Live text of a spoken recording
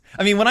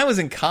I mean, when I was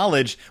in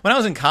college,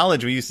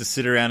 we used to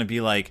sit around and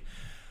be like,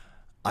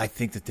 I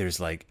think those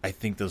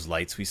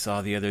lights we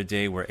saw the other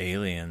day were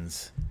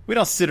aliens. We'd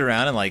all sit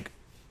around and like,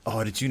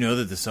 oh, did you know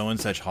that the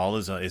so-and-such hall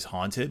is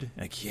haunted?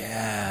 Like,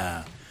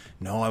 yeah.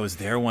 No, I was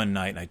there one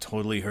night and I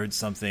totally heard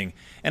something.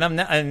 And I'm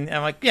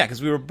like, yeah,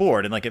 because we were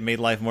bored and like it made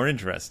life more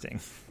interesting.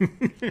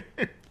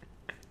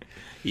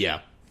 Yeah.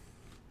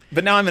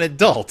 But now I'm an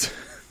adult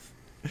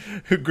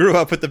who grew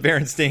up with the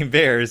Berenstain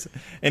Bears,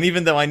 and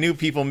even though I knew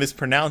people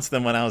mispronounced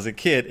them when I was a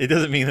kid, it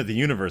doesn't mean that the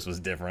universe was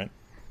different.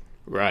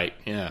 Right,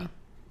 yeah.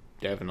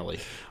 Definitely.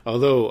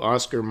 Although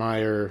Oscar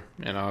Mayer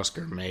and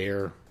Oscar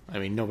Mayer, I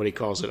mean, nobody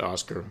calls it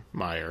Oscar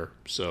Mayer,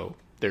 so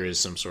there is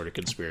some sort of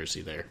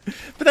conspiracy there.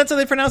 But that's how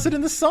they pronounce it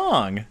in the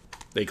song.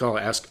 They call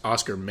it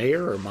Oscar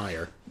Mayer or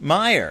Meyer?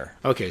 Meyer.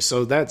 Okay,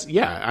 so that's,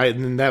 yeah,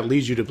 and that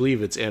leads you to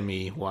believe it's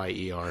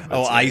Meyer.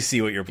 Oh, I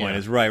see what your point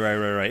is. Right.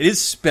 It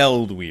is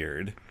spelled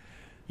weird.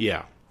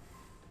 Yeah.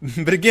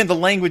 But again, the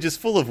language is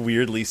full of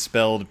weirdly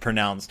spelled,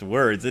 pronounced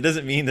words. It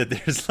doesn't mean that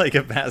there's like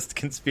a vast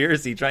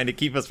conspiracy trying to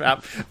keep us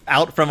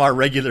out from our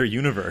regular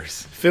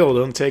universe. Phil,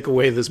 don't take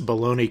away this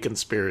baloney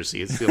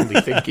conspiracy. It's the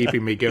only thing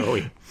keeping me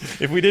going.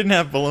 If we didn't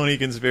have baloney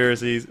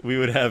conspiracies, we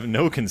would have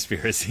no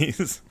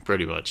conspiracies.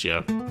 Pretty much,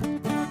 yeah.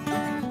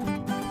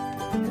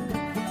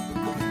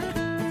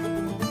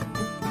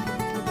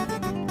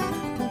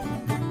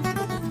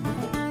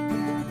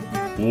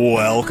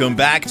 Welcome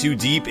back to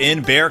Deep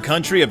in Bear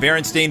Country, a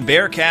Berenstain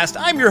Bearcast.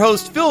 I'm your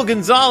host, Phil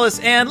Gonzalez,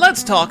 and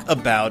let's talk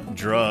about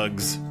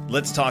drugs.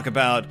 Let's talk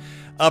about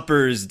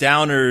uppers,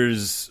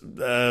 downers,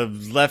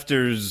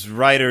 lefters,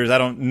 righters. I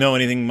don't know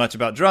anything much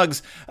about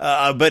drugs,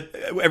 but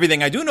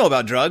everything I do know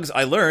about drugs,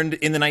 I learned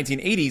in the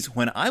 1980s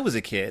when I was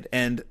a kid,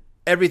 and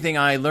everything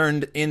I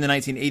learned in the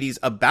 1980s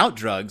about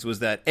drugs was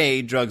that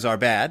A, drugs are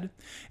bad,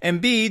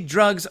 and B,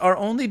 drugs are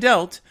only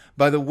dealt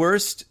by the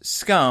worst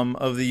scum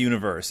of the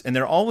universe. And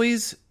they're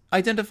always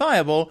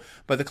identifiable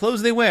by the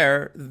clothes they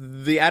wear,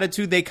 the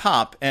attitude they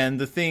cop, and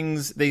the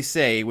things they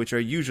say, which are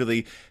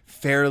usually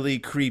fairly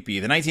creepy.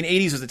 The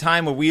 1980s was a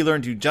time where we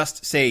learned to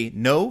just say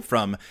no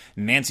from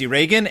Nancy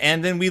Reagan,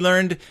 and then we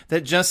learned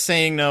that just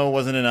saying no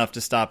wasn't enough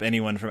to stop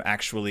anyone from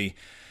actually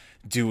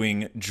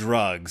doing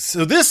drugs.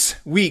 So this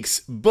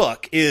week's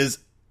book is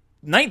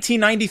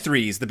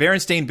 1993's The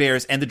Berenstain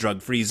Bears and the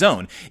Drug-Free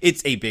Zone.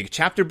 It's a big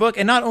chapter book,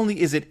 and not only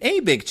is it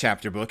a big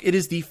chapter book, it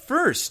is the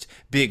first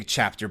big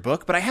chapter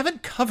book, but I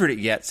haven't covered it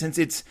yet since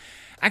it's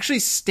actually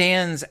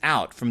stands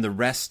out from the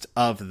rest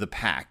of the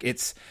pack.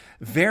 It's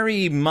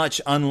very much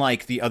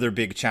unlike the other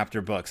big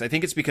chapter books. I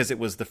think it's because it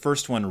was the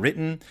first one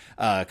written, it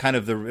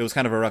was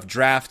kind of a rough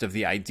draft of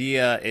the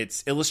idea.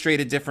 It's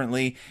illustrated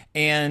differently,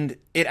 and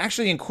it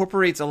actually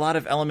incorporates a lot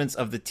of elements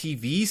of the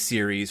TV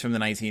series from the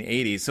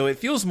 1980s. So it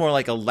feels more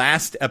like a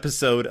last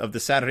episode of the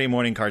Saturday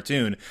morning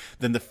cartoon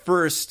than the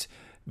first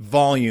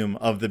volume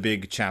of the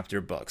big chapter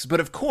books.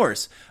 But of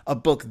course, a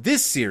book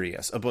this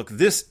serious, a book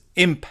this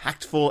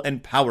impactful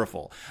and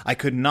powerful, I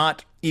could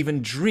not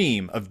even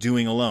dream of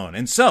doing alone.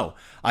 And so,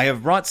 I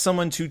have brought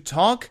someone to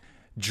talk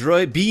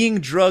being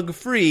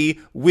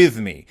drug-free with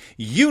me.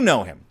 You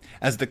know him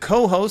as the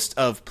co-host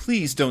of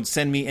Please Don't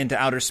Send Me Into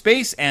Outer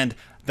Space and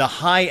the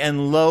High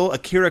and Low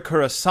Akira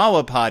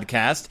Kurosawa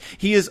podcast.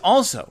 He is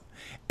also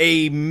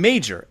a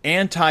major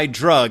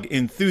anti-drug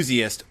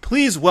enthusiast.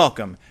 Please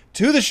welcome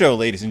to the show,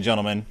 ladies and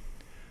gentlemen,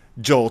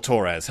 Joel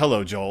Torres.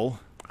 Hello,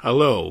 Joel.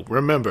 Hello.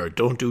 Remember,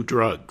 don't do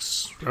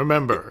drugs.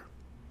 Remember.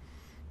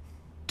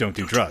 Don't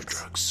do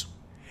drugs.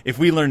 If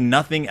we learn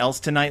nothing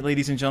else tonight,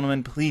 ladies and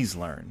gentlemen, please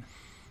learn.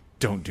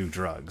 Don't do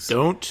drugs.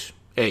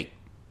 Hey,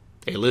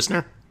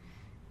 listener,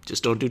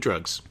 just don't do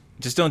drugs.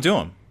 Just don't do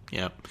them.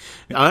 Yeah.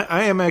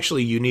 I am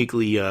actually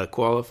uniquely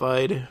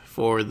qualified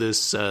for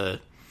this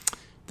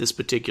this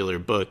particular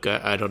book.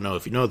 I don't know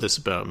if you know this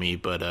about me,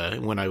 but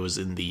when I was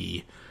in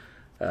the,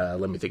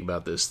 let me think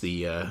about this,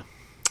 the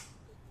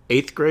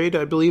 8th grade,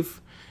 I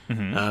believe,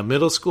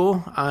 middle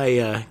school,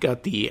 I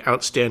got the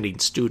Outstanding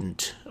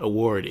Student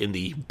Award in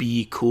the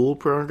Be Cool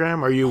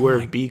program. Are you aware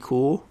of Be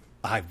Cool?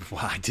 I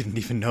didn't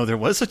even know there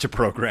was such a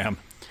program.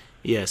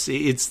 Yes,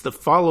 it's the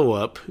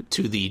follow-up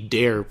to the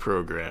DARE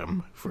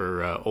program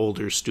for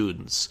older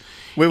students.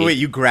 Wait,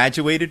 you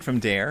graduated from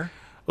DARE?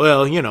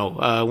 Well, you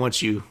know,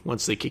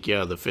 once they kick you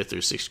out of the 5th or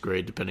 6th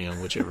grade, depending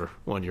on whichever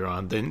one you're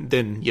on,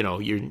 then you know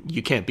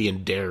you can't be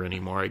in DARE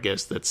anymore. I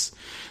guess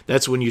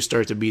that's when you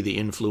start to be the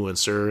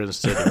influencer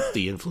instead of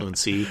the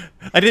influencee.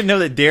 I didn't know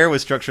that DARE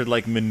was structured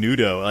like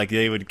Menudo, like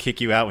they would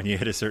kick you out when you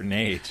hit a certain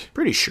age.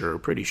 Pretty sure.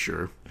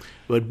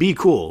 But Be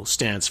Cool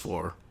stands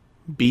for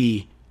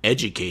Be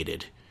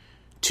Educated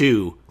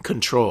to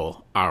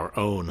Control Our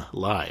Own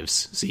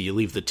Lives. See, you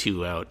leave the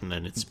 2 out, and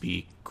then it's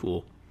Be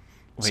Cool.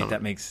 Wait,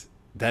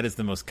 that is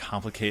the most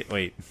complicated...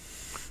 Wait.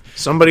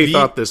 Somebody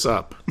thought this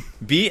up.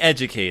 Be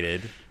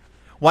educated.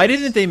 Why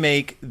didn't they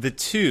make the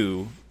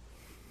 2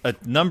 a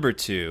number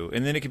 2,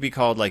 and then it could be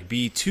called, like,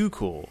 Be Too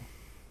Cool?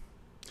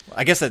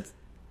 I guess that's...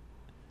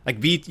 Like,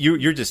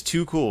 you're just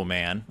too cool,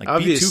 man. Like,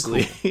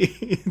 obviously, be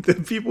too cool.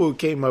 The people who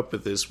came up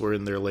with this were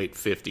in their late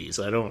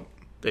 50s. I don't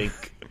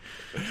think.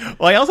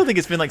 Well, I also think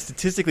it's been like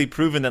statistically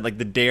proven that like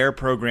the DARE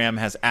program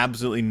has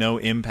absolutely no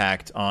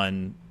impact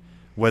on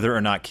whether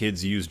or not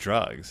kids use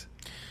drugs.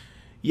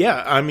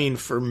 Yeah, I mean,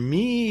 for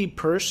me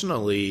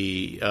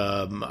personally,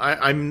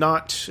 I'm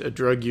not a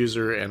drug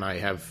user, and I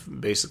have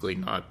basically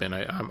not been.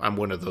 I'm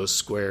one of those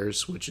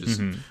squares, which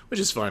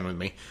is fine with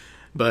me.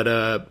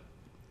 But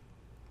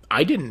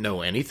I didn't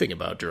know anything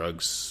about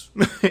drugs,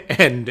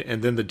 and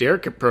then the DARE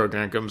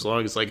program comes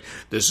along. It's like,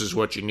 this is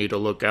what you need to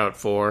look out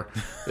for.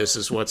 This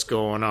is what's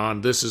going on.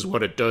 This is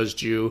what it does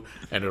to you,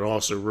 and it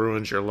also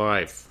ruins your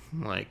life.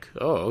 I'm like,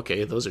 oh,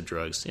 okay, those are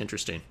drugs.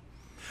 Interesting.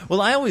 Well,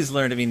 I always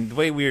learned, I mean, the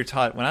way we were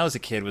taught when I was a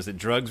kid was that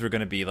drugs were going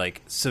to be,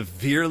 like,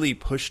 severely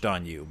pushed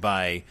on you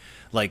by,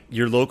 like,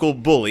 your local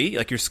bully,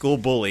 like your school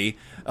bully.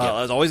 It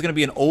was always going to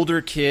be an older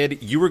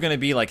kid. You were going to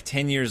be, like,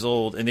 10 years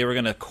old, and they were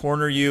going to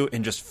corner you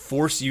and just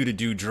force you to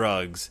do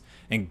drugs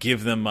and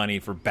give them money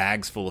for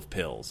bags full of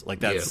pills.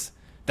 Like,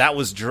 that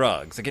was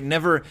drugs. Like, it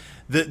never,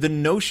 the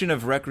notion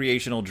of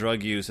recreational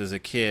drug use as a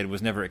kid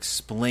was never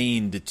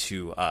explained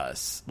to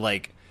us.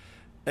 Like,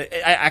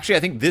 I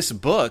think this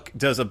book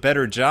does a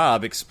better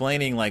job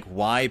explaining like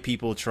why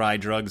people try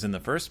drugs in the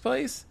first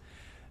place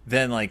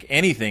than like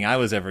anything I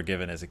was ever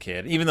given as a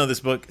kid. Even though this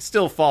book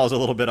still falls a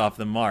little bit off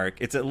the mark,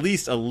 it's at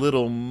least a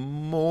little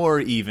more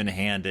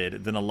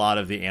even-handed than a lot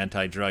of the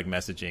anti-drug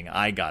messaging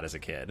I got as a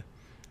kid.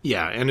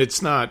 Yeah, and it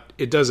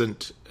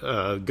doesn't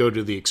go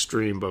to the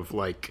extreme of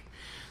like,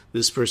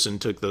 this person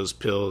took those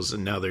pills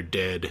and now they're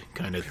dead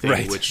kind of thing,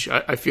 right. Which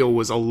I feel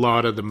was a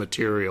lot of the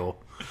material.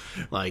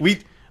 Like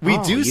We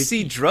do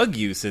see drug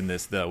use in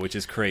this, though, which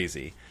is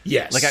crazy.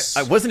 Yes. Like,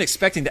 I wasn't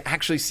expecting to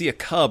actually see a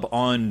cub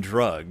on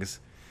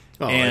drugs.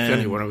 Oh, if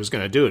anyone was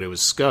going to do it, it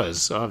was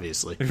Scuzz,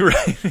 obviously.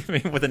 Right. I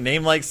mean, with a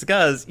name like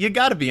Scuzz, you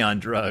got to be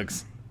on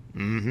drugs.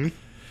 Mm-hmm.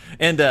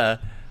 And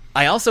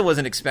I also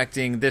wasn't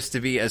expecting this to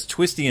be as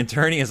twisty and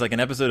turny as, like,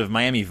 an episode of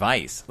Miami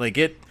Vice. Like,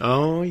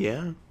 Oh,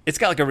 yeah. It's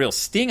got, like, a real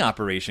sting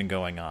operation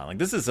going on. Like,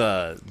 this is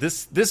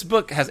this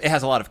book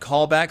has a lot of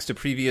callbacks to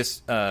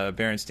previous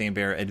Berenstain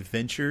Bear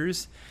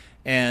adventures.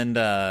 And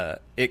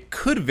it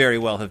could very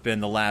well have been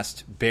the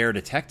last Bear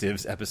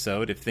Detectives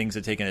episode if things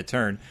had taken a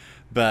turn.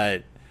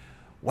 But,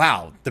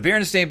 wow, the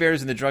Berenstain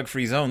Bears in the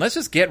drug-free zone. Let's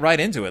just get right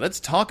into it. Let's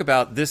talk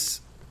about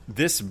this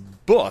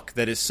book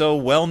that is so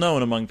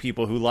well-known among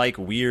people who like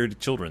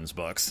weird children's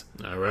books.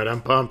 All right,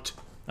 I'm pumped.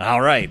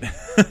 All right.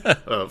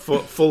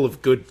 Full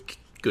of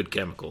good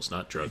chemicals,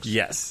 not drugs.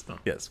 Yes,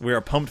 yes. We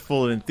are pumped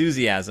full of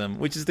enthusiasm,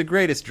 which is the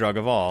greatest drug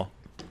of all.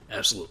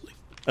 Absolutely.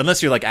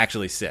 Unless you're, like,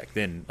 actually sick,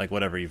 then, like,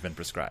 whatever you've been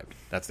prescribed.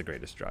 That's the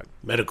greatest drug.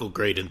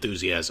 Medical-grade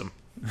enthusiasm.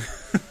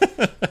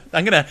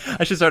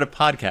 I should start a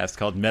podcast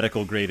called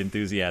Medical Grade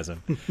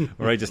Enthusiasm,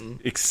 where I just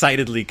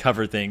excitedly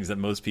cover things that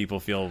most people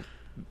feel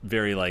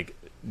very, like,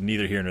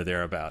 neither here nor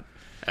there about.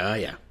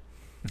 Yeah.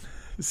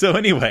 So,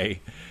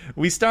 anyway,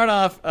 we start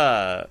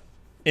off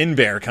in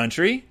Bear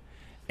Country,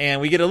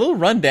 and we get a little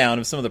rundown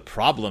of some of the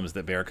problems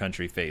that Bear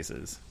Country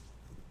faces.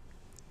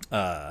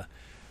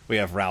 We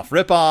have Ralph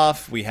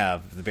Ripoff, we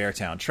have the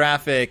Beartown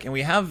Traffic, and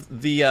we have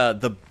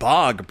the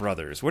Bog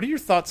Brothers. What are your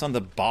thoughts on the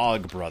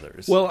Bog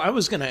Brothers? Well, I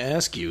was going to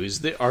ask you,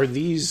 are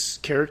these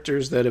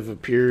characters that have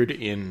appeared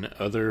in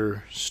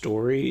other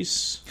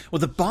stories? Well,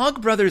 the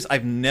Bog Brothers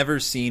I've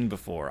never seen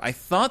before. I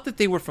thought that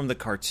they were from the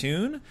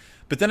cartoon,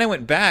 but then I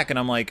went back and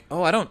I'm like,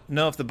 oh, I don't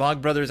know if the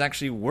Bog Brothers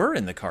actually were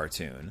in the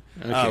cartoon.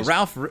 Okay.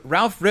 Ralph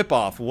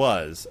Ripoff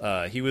was.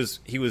 He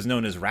was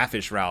known as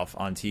Raffish Ralph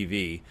on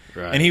TV,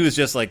 right. And he was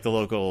just like the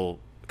local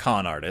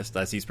con artist,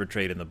 as he's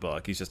portrayed in the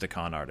book. He's just a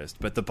con artist.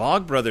 But the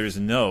Bog Brothers,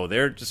 no,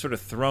 they're just sort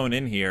of thrown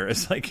in here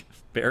as like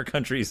Bear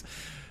Country's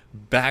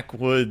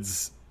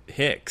backwoods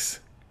hicks.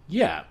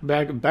 Yeah,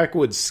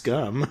 backwoods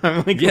scum.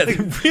 Like, yeah, they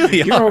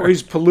really you're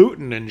always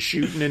polluting and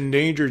shooting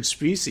endangered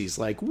species.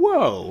 Like,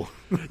 whoa.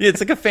 Yeah, it's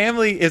like a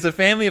family. It's a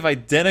family of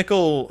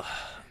identical.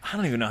 I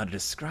don't even know how to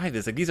describe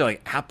this. Like, these are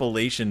like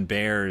Appalachian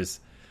bears,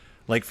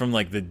 like from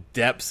like the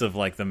depths of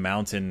like the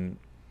mountain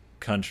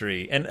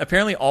country, and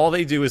apparently all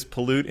they do is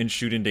pollute and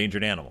shoot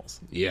endangered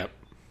animals. Yep.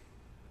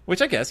 Which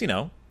I guess,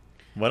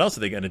 what else are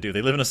they going to do?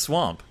 They live in a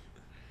swamp.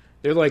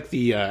 They're like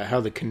the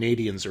how the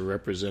Canadians are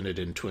represented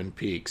in Twin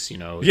Peaks.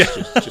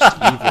 It's just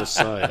evil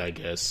side, I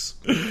guess.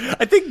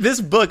 I think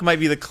this book might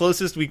be the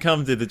closest we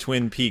come to the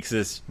Twin Peaks.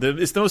 It's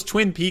the most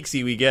Twin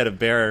Peaksy we get of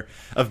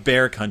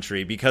Bear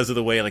Country because of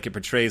the way like it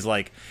portrays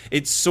like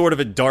it's sort of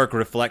a dark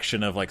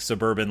reflection of like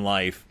suburban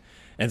life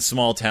and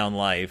small town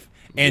life.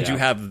 And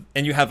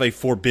you have a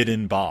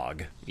forbidden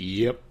bog.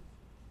 Yep.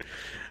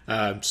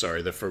 I'm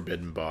sorry, the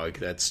forbidden bog.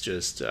 That's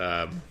just,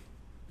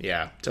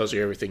 tells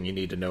you everything you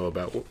need to know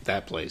about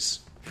that place.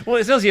 Well,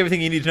 it tells you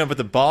everything you need to know about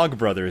the Bog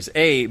Brothers.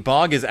 A,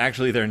 bog is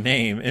actually their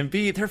name, and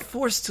B, they're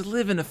forced to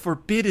live in a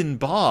forbidden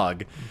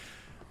bog.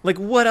 Like,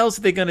 what else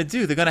are they going to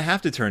do? They're going to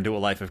have to turn to a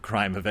life of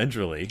crime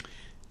eventually.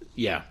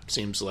 Yeah,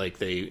 seems like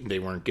they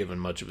weren't given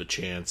much of a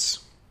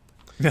chance.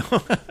 No.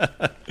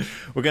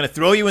 We're going to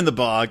throw you in the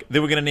bog,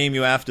 then we're going to name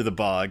you after the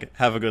bog.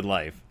 Have a good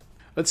life.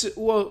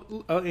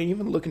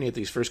 Even looking at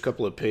these first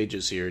couple of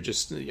pages here,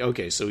 just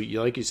okay. So,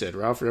 like you said,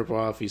 Ralph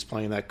Ripoff, he's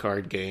playing that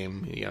card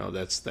game. You know,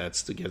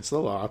 that's against the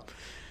law.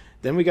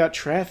 Then we got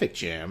traffic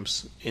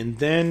jams, and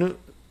then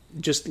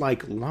just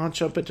like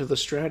launch up into the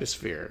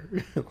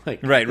stratosphere.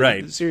 Like,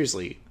 right.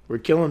 Seriously, we're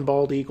killing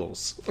bald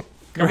eagles.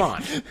 Come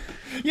on.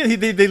 Yeah,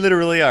 they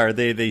literally are.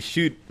 They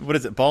shoot, what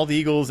is it, bald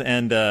eagles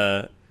and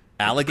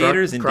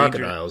alligators,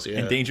 crocodiles,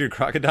 endangered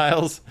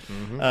crocodiles.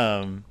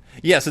 Mm-hmm.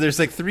 Yeah, so there's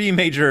like three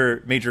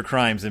major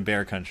crimes in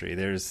Bear Country.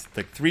 There's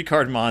like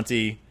 3-card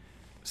Monte,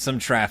 some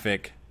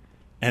traffic,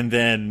 and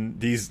then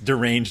these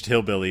deranged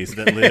hillbillies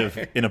that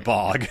live in a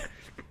bog.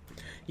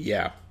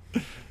 Yeah.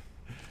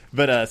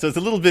 But so it's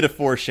a little bit of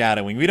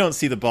foreshadowing. We don't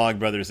see the Bog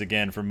Brothers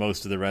again for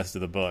most of the rest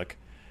of the book.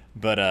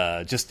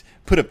 But just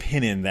put a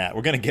pin in that.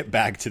 We're going to get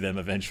back to them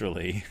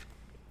eventually.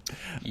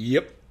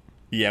 Yep.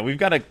 Yeah, we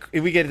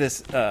get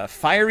this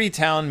fiery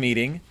town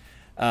meeting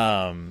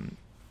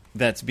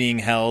that's being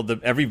held.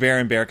 Every bear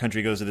in Bear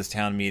Country goes to this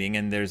town meeting,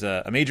 and there's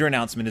a major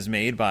announcement is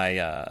made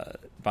by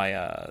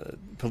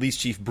Police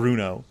Chief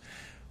Bruno,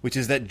 which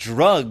is that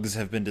drugs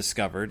have been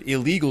discovered,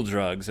 illegal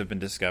drugs have been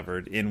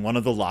discovered in one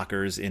of the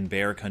lockers in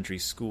Bear Country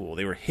School.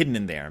 They were hidden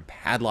in there and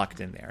padlocked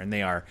in there, and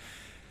they are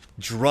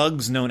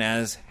drugs known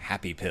as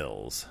happy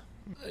pills.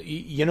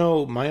 You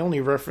know, my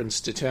only reference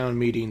to town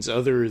meetings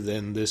other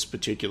than this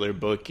particular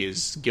book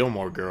is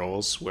Gilmore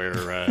Girls,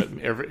 where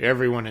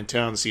everyone in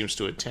town seems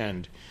to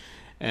attend.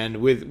 And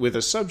with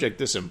a subject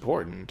this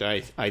important,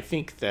 I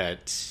think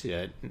that,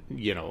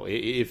 you know,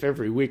 if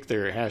every week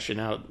they're hashing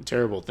out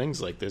terrible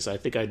things like this, I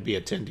think I'd be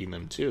attending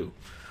them too.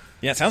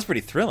 Yeah, it sounds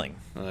pretty thrilling.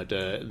 But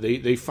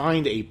they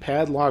find a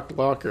padlocked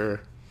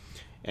locker,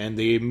 and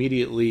they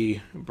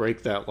immediately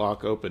break that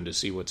lock open to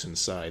see what's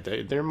inside.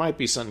 There might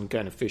be something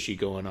kind of fishy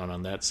going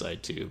on that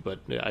side too, but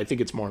I think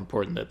it's more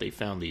important that they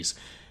found these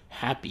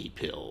happy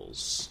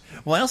pills.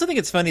 Well, I also think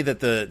it's funny that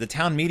the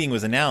town meeting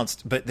was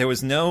announced, but there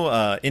was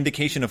no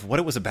indication of what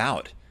it was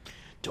about.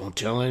 Don't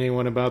tell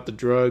anyone about the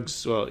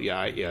drugs. Well,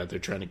 yeah, they're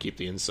trying to keep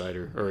the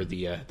insider or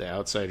the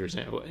outsiders.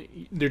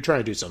 They're trying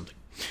to do something.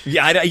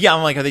 Yeah,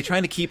 I'm like, are they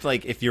trying to keep,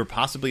 like, if you're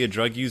possibly a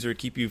drug user,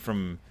 keep you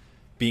from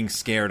being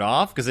scared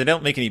off? Because they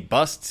don't make any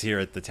busts here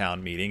at the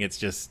town meeting. It's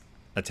just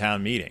a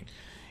town meeting.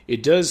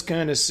 It does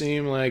kind of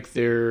seem like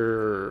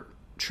they're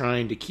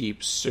trying to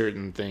keep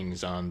certain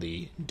things on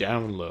the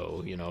down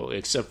low, you know,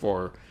 except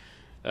for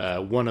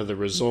one of the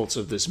results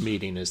of this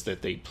meeting is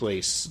that they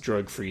place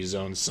drug-free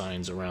zone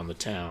signs around the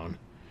town.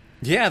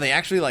 Yeah, they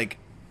actually, like,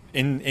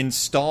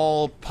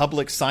 install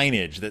public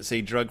signage that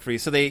say drug-free.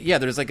 So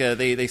there's like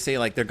they say,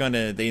 like, they're going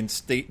to,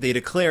 they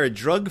declare a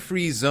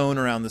drug-free zone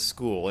around the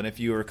school. And if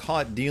you are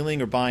caught dealing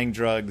or buying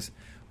drugs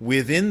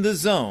within the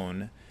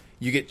zone,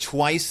 you get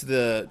twice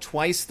the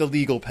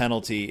legal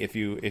penalty if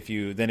you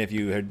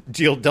had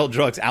dealt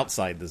drugs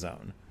outside the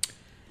zone.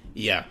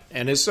 Yeah,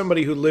 and as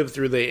somebody who lived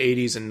through the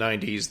 80s and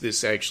 90s,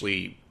 this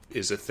actually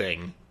is a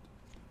thing.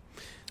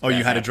 Oh,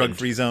 you had a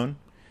drug-free zone?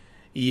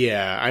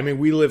 Yeah, I mean,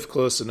 we live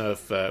close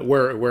enough.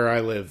 Where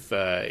I live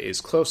is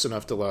close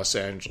enough to Los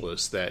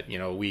Angeles that, you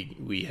know,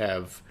 we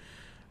have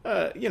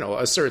you know,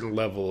 a certain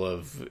level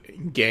of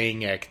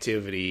gang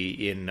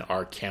activity in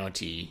our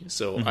county.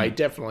 So I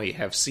definitely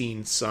have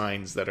seen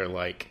signs that are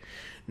like,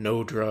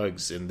 no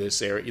drugs in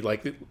this area.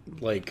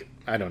 Like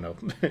I don't know,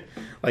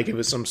 like it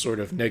was some sort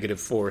of negative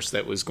force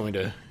that was going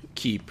to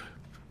keep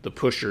the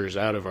pushers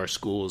out of our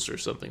schools or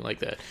something like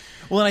that.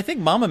 Well, and I think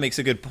Mama makes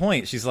a good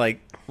point. She's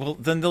like, well,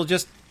 then they'll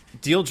just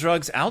deal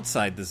drugs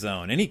outside the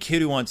zone. Any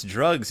kid who wants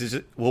drugs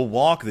will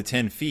walk the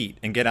 10 feet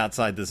and get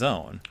outside the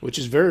zone. Which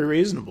is very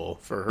reasonable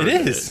for her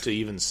to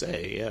even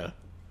say,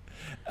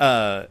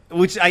 yeah.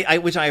 Which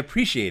I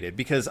appreciated,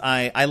 because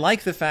I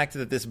like the fact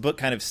that this book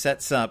kind of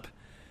sets up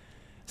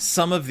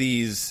some of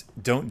these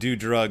don't do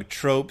drug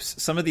tropes,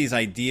 some of these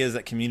ideas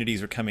that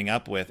communities are coming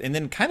up with, and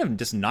then kind of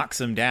just knocks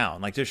them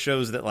down. Like, just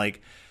shows that,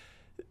 like,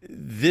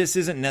 this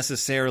isn't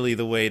necessarily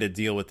the way to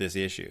deal with this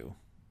issue.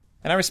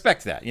 And I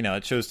respect that. You know,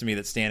 it shows to me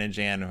that Stan and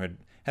Jan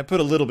had put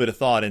a little bit of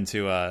thought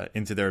into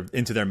their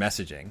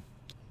messaging.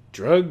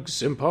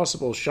 Drugs,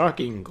 impossible,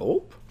 shocking,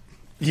 gulp.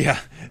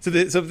 Yeah. So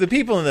the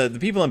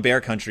people in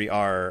Bear Country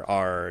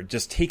are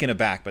just taken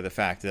aback by the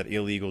fact that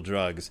illegal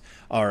drugs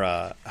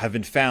have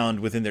been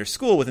found within their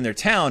school, within their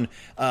town.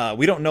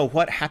 We don't know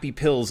what happy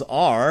pills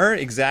are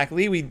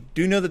exactly. We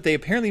do know that they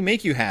apparently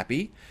make you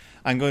happy.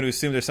 I'm going to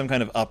assume there's some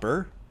kind of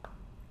upper.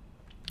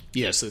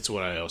 Yes, that's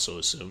what I also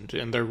assumed.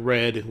 And they're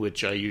red,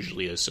 which I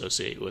usually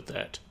associate with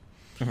that.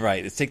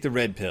 Right. Let's take the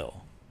red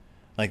pill.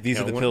 Like, these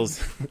are the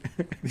pills.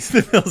 These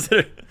are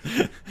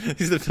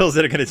the pills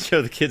that are going to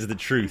show the kids the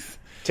truth.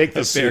 Take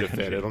the Sudafed.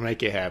 It'll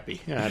make you happy.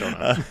 I don't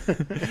know.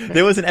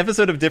 There was an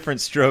episode of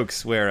Different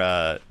Strokes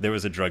where there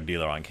was a drug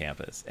dealer on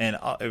campus. And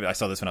I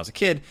saw this when I was a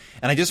kid.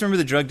 And I just remember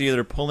the drug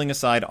dealer pulling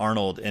aside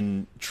Arnold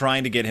and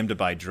trying to get him to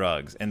buy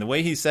drugs. And the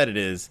way he said it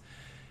is,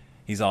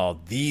 he's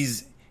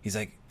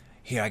like,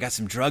 here, I got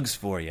some drugs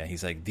for you.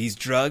 He's like, these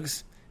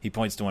drugs? He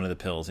points to one of the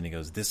pills and he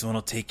goes, this one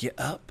will take you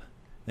up.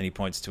 Then he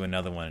points to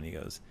another one and he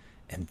goes,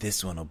 and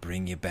this one will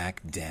bring you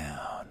back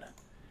down.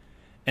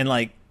 And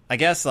like, I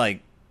guess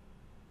like,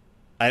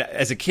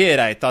 as a kid,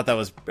 I thought that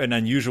was an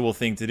unusual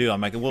thing to do.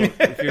 I'm like, well,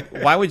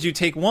 why would you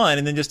take one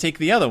and then just take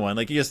the other one?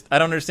 Like, I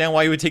don't understand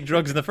why you would take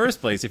drugs in the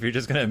first place if you're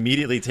just going to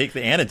immediately take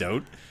the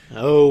antidote.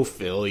 Oh,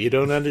 Phil, you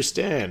don't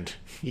understand.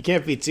 You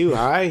can't be too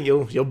high.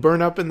 You'll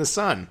burn up in the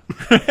sun.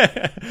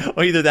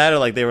 Well, either that or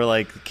like they were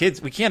like, kids,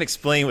 we can't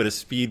explain what a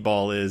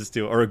speedball is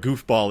or a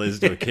goofball is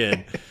to a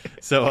kid,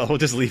 so we'll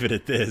just leave it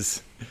at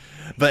this.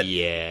 But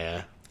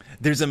yeah.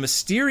 There's a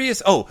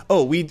mysterious...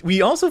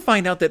 we also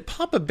find out that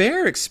Papa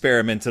Bear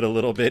experimented a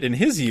little bit in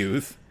his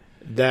youth.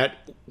 That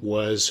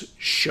was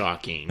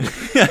shocking.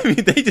 I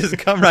mean, they just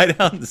come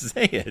right out and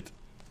say it.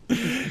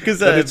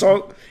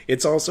 But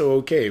it's also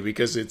okay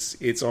because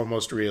it's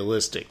almost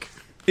realistic.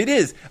 It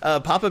is.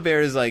 Papa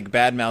Bear is like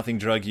bad-mouthing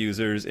drug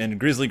users, and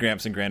Grizzly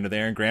Gramps and Grant are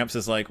there, and Gramps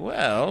is like,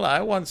 well,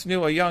 I once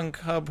knew a young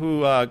cub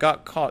who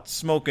got caught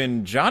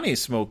smoking Johnny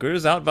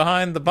Smokers out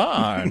behind the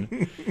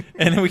barn.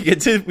 And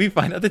then we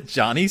find out that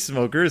Johnny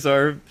Smokers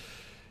are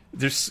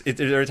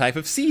they're a type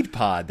of seed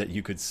pod that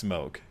you could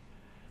smoke.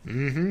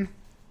 Mm-hmm.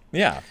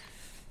 Yeah.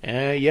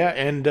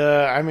 And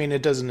I mean,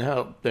 it doesn't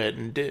help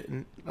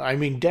that... I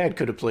mean, Dad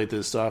could have played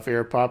this off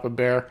air, Papa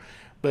Bear,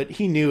 but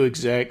he knew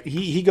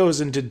he goes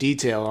into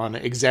detail on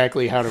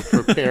exactly how to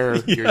prepare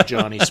your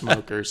Johnny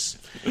Smokers,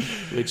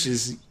 which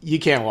is, you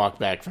can't walk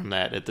back from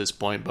that at this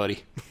point,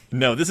 buddy.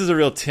 No, this is a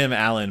real Tim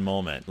Allen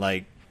moment.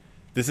 Like,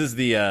 this is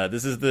the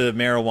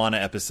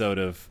marijuana episode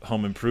of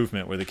Home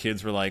Improvement where the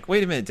kids were like,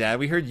 "Wait a minute, Dad,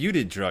 we heard you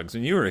did drugs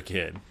when you were a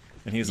kid,"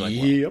 and he's like,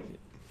 "Yep, well,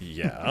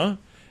 yeah."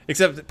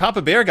 Except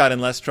Papa Bear got in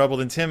less trouble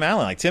than Tim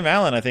Allen. Like Tim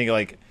Allen, I think,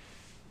 like,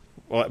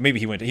 well, maybe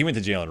he went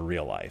to jail in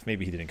real life.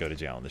 Maybe he didn't go to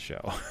jail on the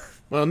show.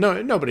 Well, no,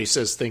 nobody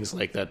says things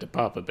like that to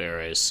Papa Bear,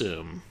 I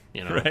assume.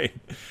 You know, right?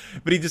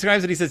 But he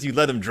describes it. He says, "You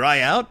let them dry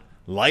out,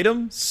 light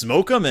them,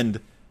 smoke them, and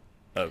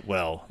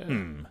Yeah.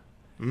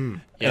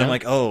 And I'm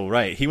like, oh,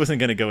 right. He wasn't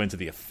going to go into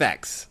the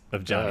effects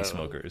of Johnny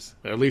Smokers.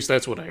 At least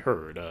that's what I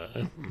heard.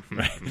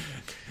 Right.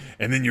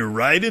 And then you're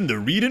riding the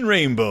Reading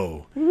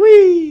Rainbow.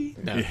 Whee!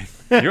 No.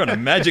 You're on a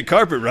magic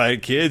carpet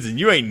ride, kids, and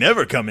you ain't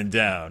never coming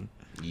down.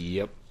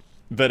 Yep.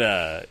 But,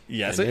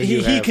 yeah. And so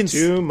he have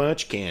too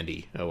much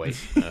candy. Oh, wait.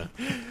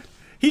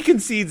 He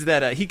concedes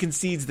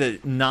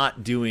that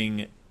not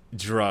doing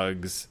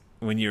drugs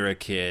when you're a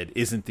kid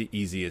isn't the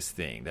easiest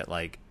thing. That,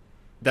 like,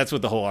 that's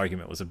what the whole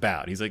argument was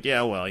about. He's like,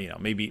 yeah, well, you know,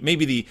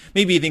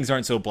 maybe things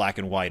aren't so black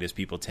and white as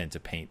people tend to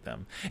paint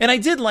them. And I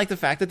did like the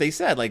fact that they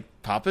said, like,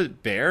 Papa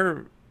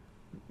Bear,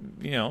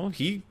 you know,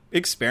 he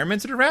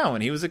experimented around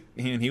when he was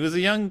a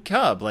young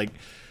cub. Like,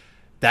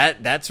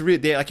 that's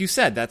like you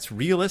said, that's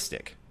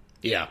realistic.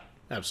 Yeah,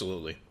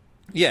 absolutely.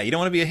 Yeah, you don't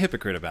want to be a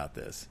hypocrite about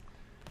this.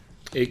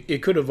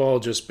 It could have all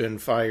just been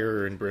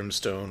fire and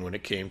brimstone when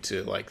it came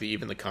to, like,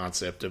 even the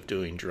concept of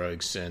doing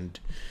drugs. And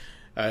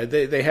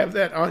they have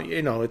that,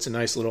 you know, it's a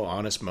nice little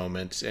honest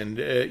moment. And,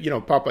 you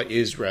know, Papa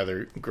is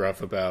rather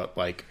gruff about,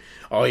 like,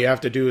 all you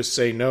have to do is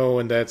say no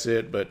and that's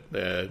it. But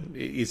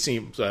it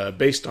seems,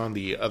 based on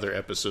the other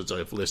episodes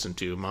I've listened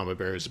to, Mama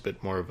Bear is a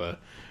bit more of a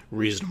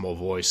reasonable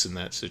voice in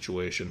that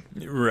situation.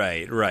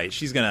 Right.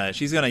 She's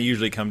gonna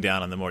usually come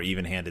down on the more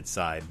even-handed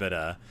side.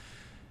 But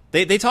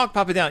they talk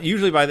Papa down.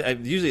 Usually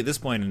at this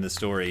point in the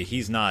story,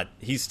 he's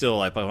still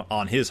like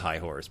on his high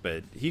horse,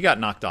 but he got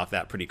knocked off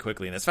that pretty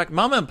quickly. And in fact,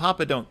 Mama and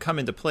Papa don't come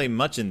into play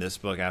much in this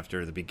book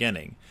after the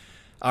beginning.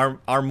 Our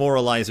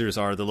moralizers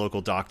are the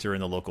local doctor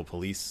and the local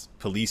police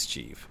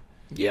chief.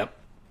 Yep.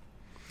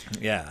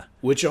 Yeah.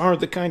 Which are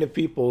the kind of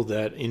people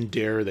that in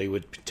Dare they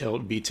would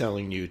be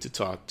telling you to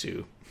talk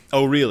to.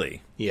 Oh,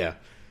 really? Yeah.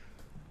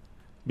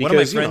 One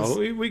Because, of my friends...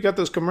 you know, we got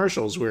those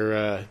commercials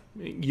where,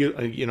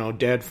 you know,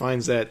 Dad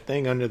finds that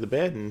thing under the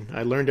bed, and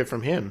I learned it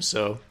from him,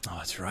 so... Oh,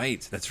 that's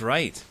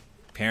right.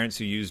 Parents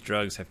who use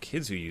drugs have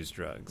kids who use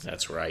drugs.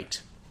 That's right.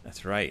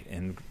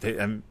 And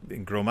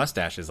grow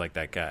mustaches like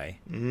that guy.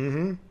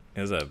 Mm-hmm.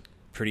 It was a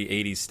pretty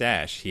 80s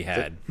stash he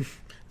had.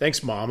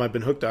 Thanks, Mom. I've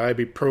been hooked to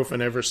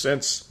ibuprofen ever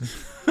since.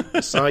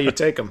 I saw you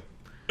take them.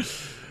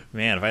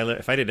 Man,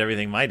 if I did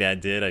everything my dad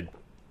did,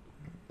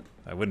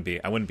 I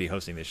wouldn't be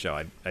hosting this show.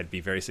 I'd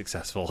be very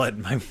successful at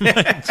my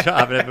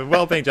job and have a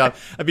well-paying job.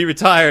 I'd be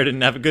retired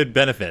and have good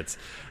benefits.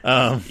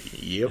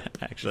 Yep.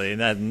 Actually, and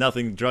that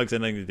drugs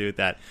had nothing to do with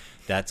that.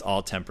 That's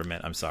all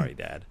temperament. I'm sorry,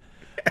 Dad.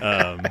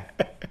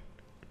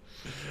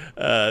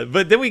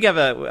 But then we have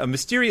a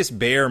mysterious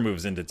bear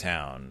moves into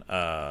town.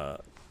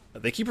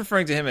 They keep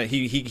referring to him.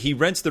 He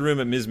rents the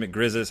room at Ms.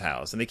 McGrizz's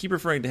house, and they keep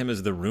referring to him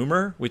as the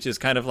roomer, which is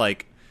kind of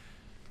like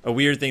a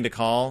weird thing to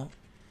call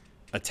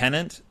a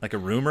tenant, like a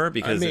roomer,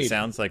 because it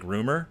sounds like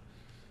rumor.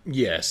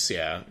 Yes,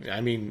 yeah.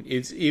 I mean,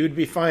 it would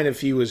be fine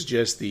if he was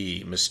just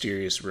the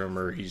mysterious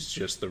rumor. He's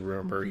just the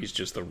rumor. He's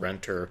just the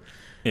renter.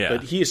 Yeah.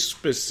 But he is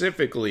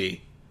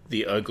specifically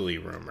the ugly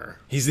rumor.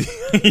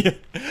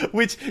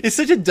 Which is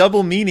such a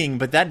double meaning,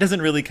 but that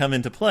doesn't really come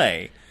into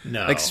play.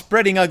 No. Like,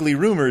 spreading ugly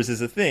rumors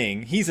is a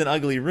thing. He's an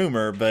ugly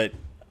rumor, but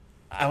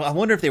I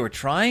wonder if they were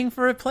trying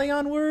for a play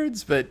on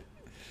words, but...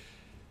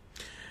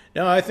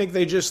 No, I think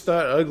they just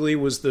thought ugly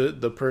was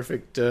the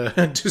perfect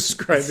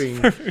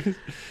describing.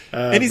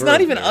 And he's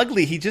not even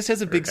ugly. He just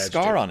has a big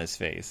scar on his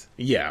face.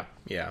 Yeah,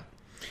 yeah.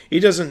 He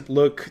doesn't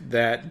look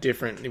that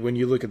different when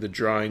you look at the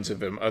drawings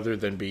of him, other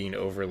than being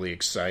overly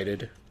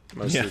excited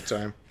most of the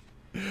time.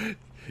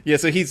 Yeah,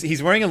 so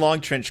he's wearing a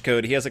long trench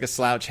coat. He has like a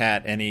slouch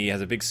hat, and he has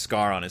a big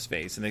scar on his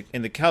face.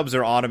 And the Cubs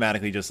are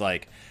automatically just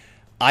like,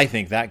 I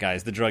think that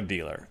guy's the drug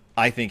dealer.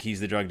 I think he's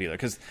the drug dealer.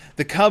 Because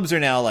the Cubs are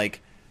now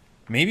like,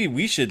 maybe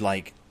we should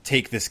like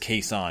take this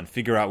case on,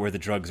 figure out where the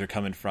drugs are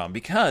coming from.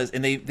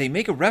 And they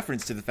make a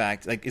reference to the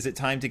fact, like, is it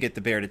time to get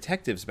the Bear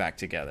detectives back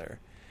together?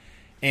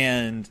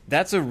 And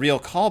that's a real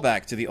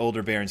callback to the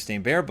older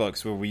Berenstain Bear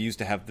books, where we used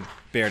to have the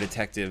Bear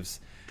detectives,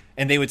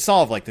 and they would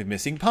solve like the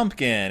missing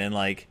pumpkin and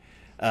like,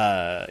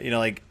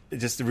 like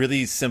just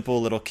really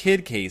simple little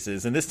kid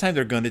cases. And this time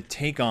they're going to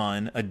take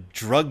on a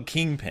drug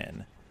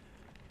kingpin.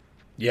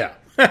 Yeah.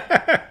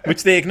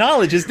 Which they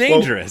acknowledge is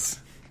dangerous.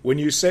 Well,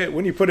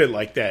 when you put it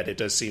like that, it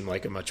does seem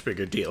like a much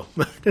bigger deal.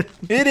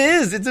 It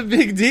is. It's a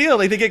big deal.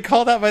 Like, they get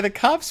called out by the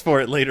cops for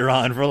it later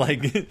on, for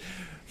like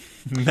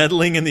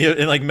meddling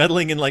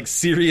in like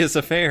serious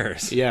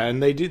affairs. Yeah,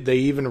 and they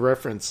even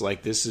reference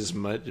like this is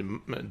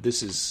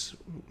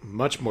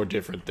much more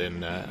different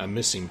than a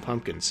missing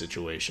pumpkin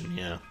situation.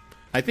 Yeah.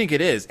 I think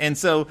it is. And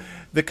so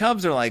the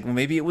Cubs are like, well,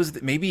 maybe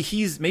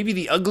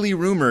the ugly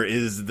rumor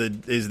is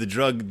the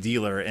drug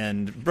dealer,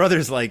 and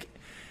Brother's like,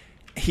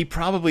 he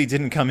probably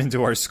didn't come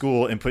into our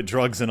school and put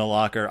drugs in a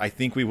locker. I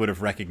think we would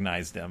have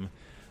recognized him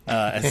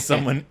as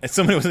someone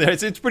who was there.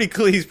 It's pretty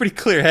clear. He's pretty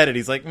clear-headed.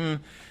 He's like,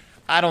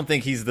 I don't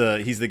think he's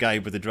the guy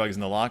who put the drugs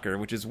in the locker,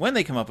 which is when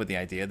they come up with the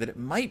idea that it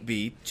might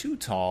be Too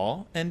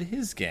Tall and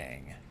his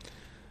gang.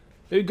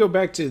 They go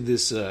back to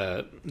this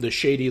the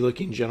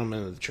shady-looking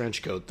gentleman in the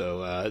trench coat,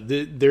 though.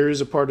 There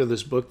is a part of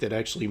this book that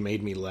actually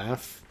made me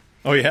laugh.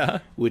 Oh, yeah?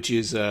 Which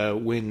is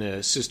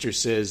when Sister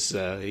says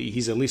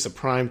he's at least a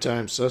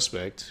primetime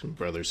suspect.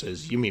 Brother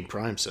says, you mean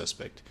prime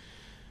suspect.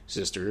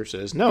 Sister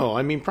says, no,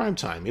 I mean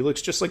primetime. He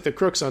looks just like the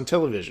crooks on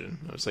television.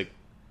 I was like,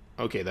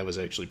 okay, that was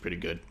actually pretty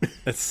good.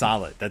 That's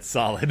solid.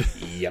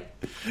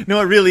 Yep. No,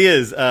 it really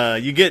is.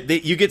 You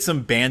get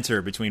some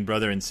banter between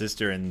brother and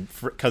sister and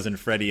cousin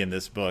Freddie in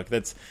this book.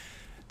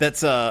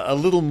 That's a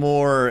little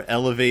more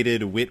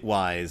elevated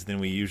wit-wise than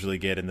we usually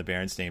get in the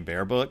Berenstain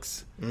Bear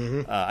books.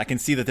 Mm-hmm. I can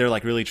see that they're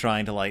like really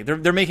trying to like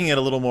they're making it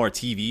a little more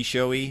TV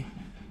showy,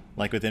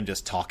 like with them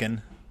just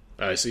talking.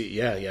 I see.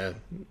 Yeah.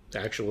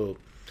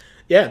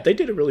 Yeah, they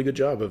did a really good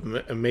job of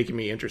making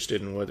me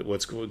interested in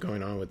what's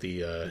going on with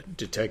the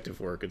detective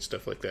work and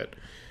stuff like that.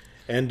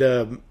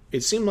 And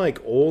it seemed like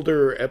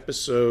older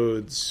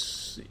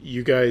episodes,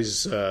 you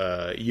guys,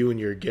 you and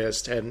your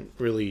guest hadn't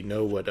really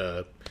know what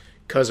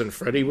Cousin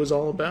Freddie was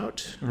all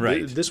about.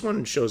 Right. This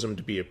one shows him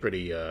to be a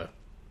pretty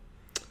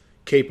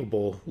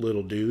capable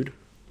little dude.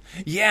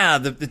 Yeah,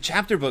 the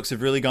chapter books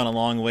have really gone a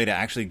long way to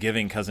actually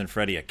giving Cousin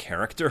Freddie a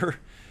character,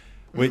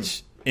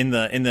 which in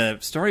the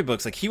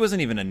storybooks, like, he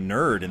wasn't even a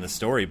nerd in the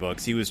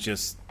storybooks. He was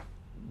just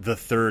the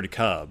third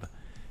cub.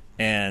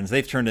 And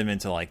they've turned him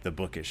into like the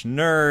bookish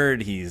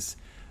nerd. He's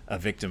a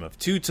victim of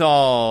Too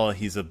Tall.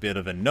 He's a bit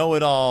of a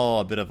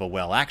know-it-all, a bit of a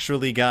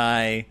well-actually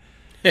guy.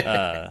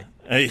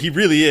 He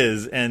really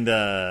is. And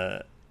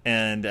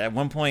at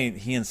one point,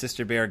 he and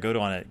Sister Bear go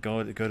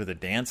to the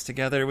dance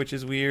together, which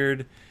is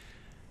weird.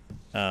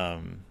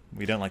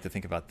 We don't like to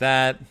think about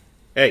that.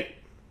 Hey,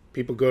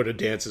 people go to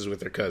dances with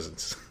their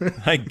cousins.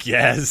 I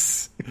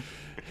guess.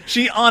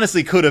 She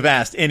honestly could have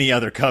asked any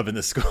other cub in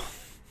the school.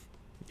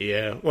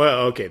 Yeah,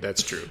 well, okay,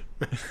 that's true.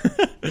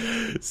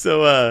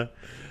 So,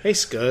 hey,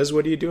 Scuzz,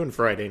 what are you doing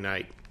Friday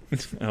night?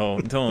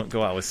 Oh, don't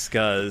go out with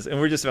Scuzz. And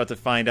we're just about to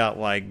find out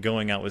why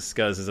going out with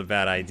Scuzz is a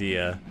bad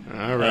idea.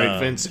 All right,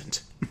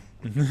 Vincent.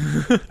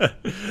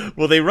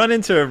 Well, they run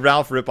into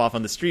Ralph Ripoff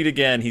on the street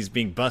again. He's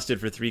being busted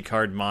for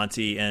 3-card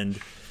Monty, and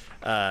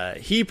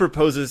he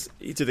proposes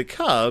to the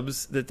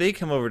Cubs that they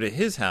come over to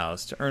his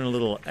house to earn a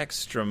little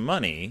extra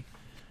money.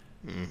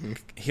 Mm-hmm.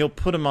 He'll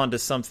put him onto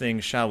something,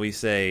 shall we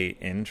say,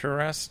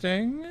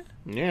 interesting?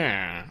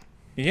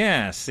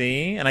 Yeah,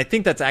 see? And I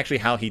think that's actually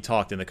how he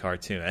talked in the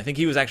cartoon. I think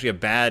he was actually a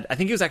bad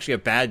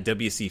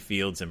W.C.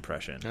 Fields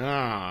impression.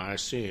 Ah, I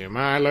see.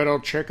 My little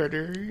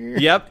chickadee.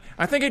 Yep.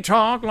 I think he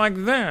talked like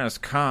this,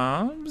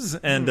 Cubs.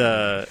 And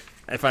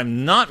if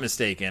I'm not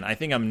mistaken, I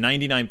think I'm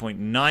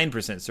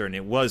 99.9% certain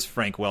it was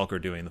Frank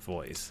Welker doing the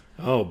voice.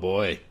 Oh,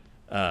 boy.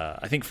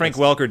 I think Frank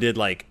Welker did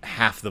like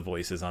half the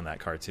voices on that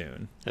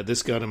cartoon.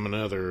 This got him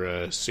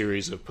another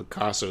series of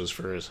Picassos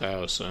for his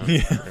house. Huh?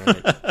 Yeah.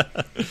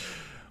 Right.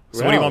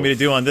 So what do you want me to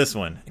do on this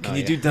one? Can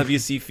you do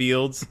W.C.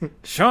 Fields?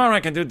 Sure, I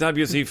can do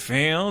W.C.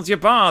 Fields. You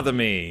bother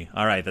me.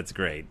 All right, that's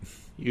great.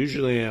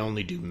 Usually I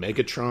only do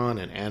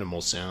Megatron and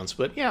animal sounds,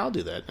 but yeah, I'll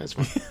do that. That's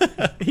fine.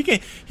 he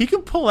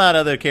can pull out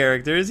other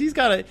characters. He's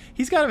got him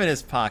in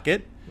his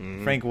pocket.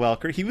 Mm. Frank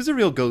Welker. He was a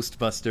real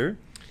Ghostbuster.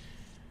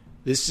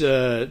 This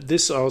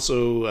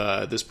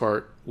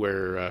part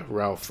where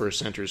Ralph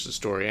first enters the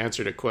story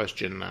answered a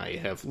question I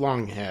have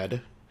long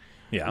had.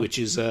 Yeah. Which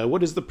is,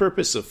 what is the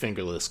purpose of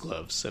fingerless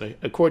gloves? And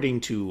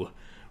according to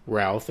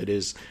Ralph, it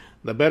is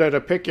the better to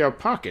pick your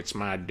pockets,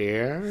 my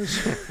dears.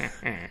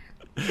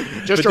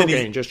 Just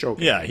joking.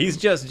 Yeah, he's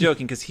just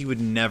joking because he would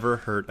never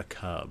hurt a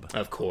cub.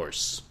 Of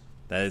course.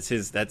 That's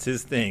his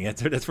thing.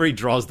 That's where he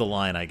draws the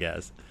line, I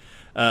guess.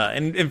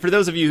 And for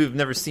those of you who've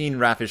never seen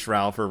Raffish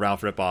Ralph, or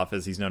Ralph Ripoff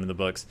as he's known in the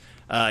books,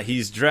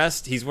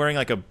 he's wearing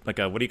like a what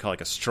do you call it,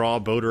 like a straw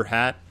boater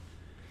hat.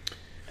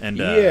 And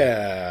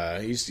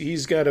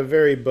he's got a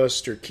very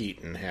Buster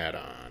Keaton hat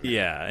on.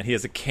 Yeah, and he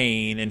has a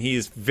cane, and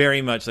he's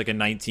very much like a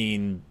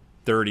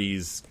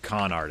 1930s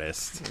con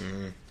artist.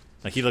 Mm.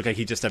 Like he looked like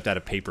he just stepped out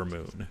of Paper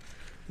Moon.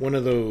 One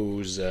of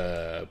those.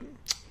 What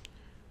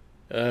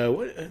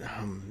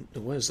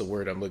is the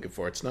word I'm looking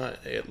for? It's not.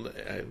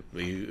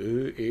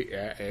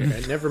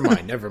 Never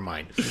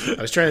mind. I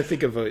was trying to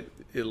think of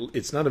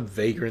it's not a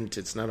vagrant.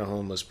 It's not a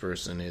homeless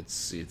person.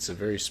 It's a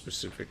very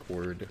specific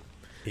word.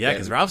 Yeah,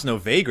 because Ralph's no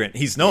vagrant.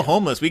 He's no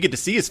homeless. We get to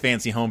see his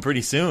fancy home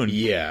pretty soon.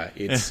 Yeah,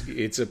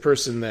 it's a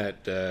person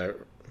that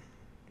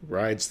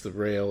rides the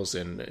rails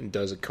and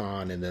does a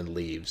con and then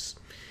leaves.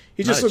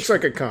 He just looks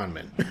like a con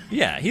man.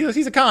 Yeah,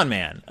 he's a con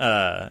man.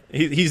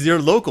 He's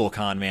your local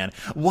con man.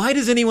 Why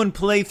does anyone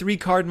play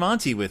 3-card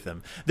Monty with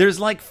him? There's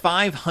like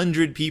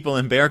 500 people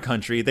in Bear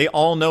Country. They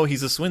all know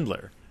he's a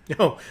swindler.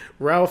 No,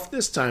 Ralph,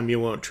 this time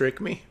you won't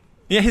trick me.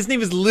 Yeah, his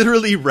name is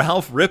literally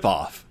Ralph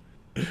Ripoff.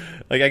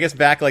 Like, I guess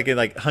back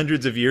in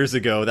hundreds of years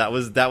ago, that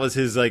was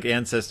his like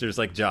ancestors'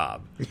 like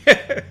job.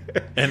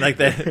 And like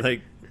that,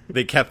 like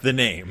they kept the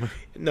name.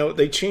 No,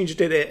 they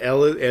changed it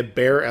at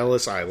Bear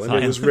Ellis Island.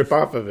 It was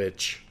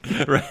Ripoffovich.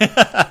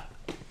 Right.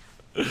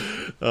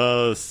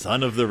 Oh,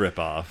 son of the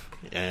Ripoff.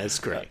 Yeah, that's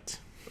correct.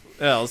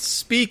 Well,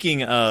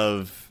 speaking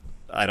of,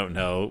 I don't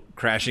know,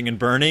 crashing and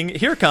burning,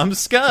 here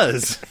comes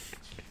Scuzz.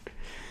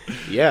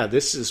 Yeah,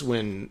 this is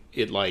when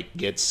it like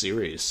gets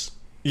serious.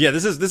 Yeah,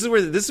 this is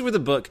where the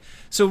book.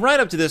 So right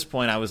up to this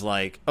point, I was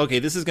like, okay,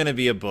 this is going to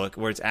be a book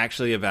where it's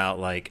actually about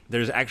like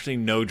there's actually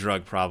no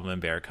drug problem in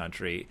Bear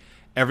Country.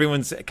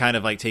 Everyone's kind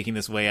of like taking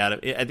this way out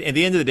of it. At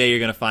the end of the day, you're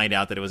going to find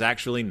out that it was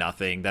actually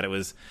nothing, that it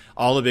was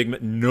all a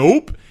big...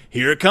 Nope!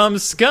 Here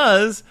comes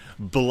Scuzz,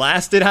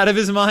 blasted out of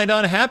his mind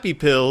on happy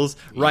pills,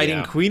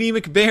 riding Queenie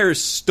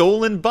McBear's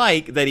stolen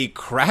bike that he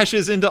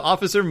crashes into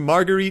Officer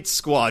Marguerite's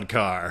squad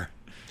car.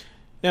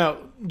 Now,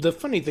 the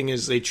funny thing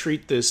is they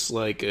treat this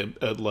like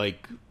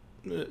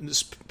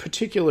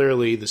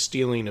particularly the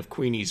stealing of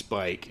Queenie's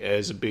bike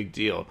as a big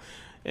deal.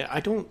 I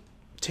don't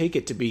take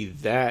it to be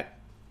that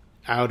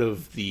out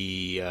of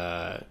the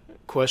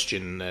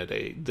question that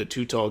the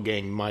Too Tall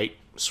gang might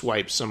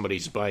swipe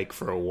somebody's bike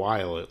for a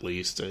while at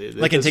least.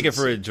 Like and take it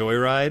for a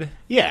joyride?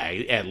 Yeah,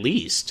 at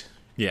least.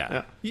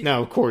 Yeah.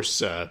 Now, of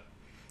course,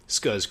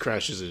 Scuzz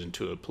crashes it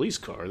into a police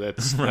car.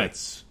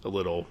 That's a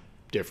little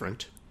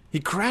different. He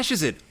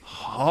crashes it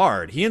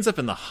hard. He ends up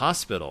in the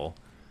hospital.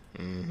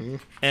 Mm-hmm.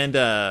 And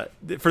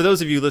for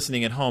those of you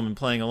listening at home and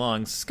playing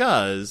along,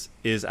 Scuzz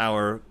is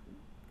our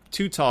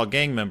Too Tall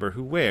gang member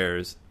who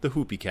wears the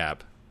whoopee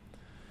cap.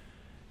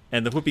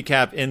 And the whoopee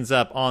cap ends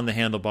up on the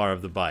handlebar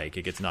of the bike.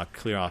 It gets knocked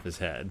clear off his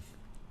head.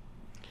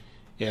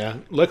 Yeah,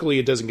 luckily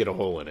it doesn't get a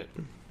hole in it.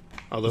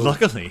 Although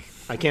luckily,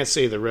 I can't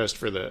say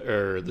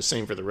the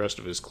same for the rest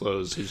of his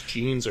clothes. His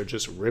jeans are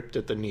just ripped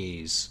at the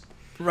knees.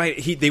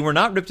 Right, they were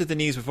not ripped at the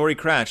knees before he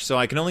crashed, so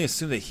I can only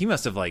assume that he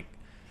must have like.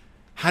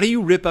 How do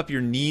you rip up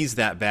your knees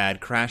that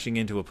bad crashing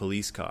into a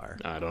police car?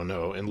 I don't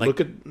know. And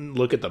like,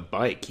 look at the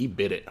bike. He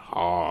bit it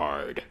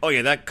hard. Oh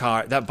yeah,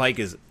 that bike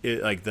is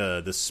like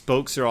the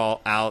spokes are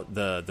all out.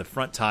 The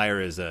front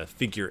tire is a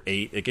figure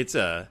 8. It gets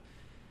like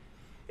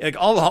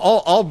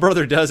all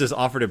brother does is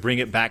offer to bring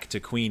it back to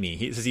Queenie.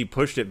 He says he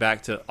pushed it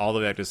back to all the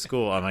way back to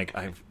school. I'm like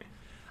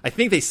I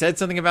think they said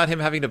something about him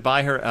having to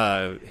buy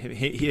her.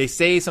 They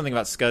say something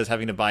about Scuzz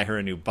having to buy her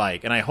a new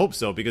bike, and I hope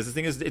so because the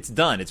thing is, it's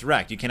done, it's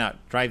wrecked. You cannot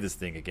drive this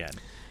thing again.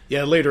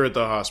 Yeah, later at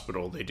the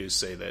hospital, they do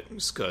say that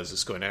Scuzz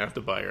is going to have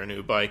to buy her a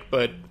new bike,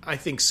 but I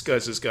think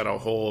Scuzz has got a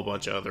whole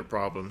bunch of other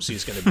problems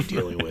he's going to be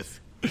dealing with.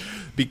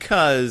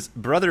 Because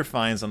Brother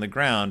finds on the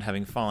ground,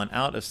 having fallen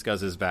out of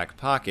Scuzz's back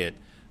pocket,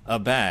 a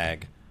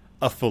bag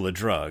full of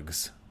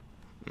drugs.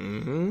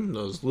 Mm-hmm.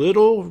 Those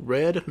little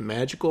red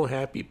magical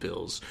happy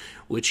pills,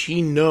 which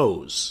he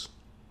knows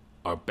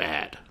are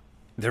bad.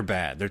 They're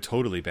bad. They're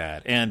totally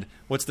bad. And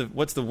what's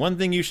the one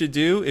thing you should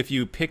do if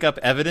you pick up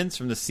evidence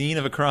from the scene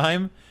of a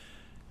crime?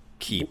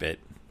 Keep it.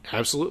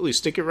 Absolutely.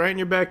 Stick it right in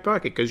your back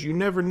pocket because you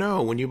never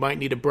know when you might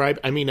need a bribe.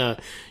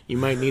 You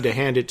might need to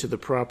hand it to the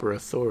proper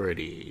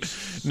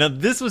authorities. Now,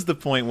 this was the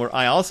point where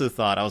I also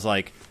thought, I was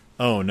like,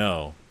 oh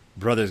no,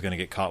 Brother's going to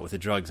get caught with the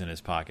drugs in his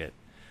pocket.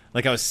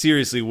 Like, I was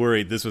seriously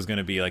worried this was going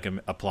to be like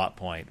a plot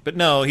point. But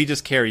no, he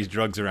just carries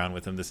drugs around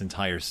with him this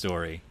entire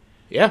story.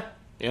 Yeah,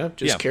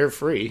 just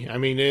carefree. I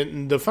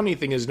mean, the funny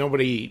thing is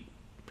nobody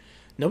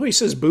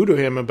says boo to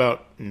him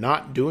about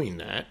not doing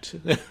that.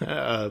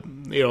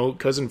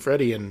 Cousin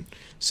Freddie and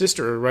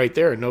sister are right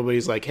there, and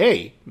nobody's like,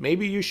 hey,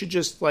 maybe you should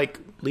just, like,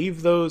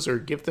 leave those or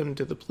give them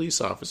to the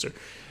police officer.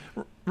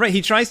 Right,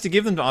 he tries to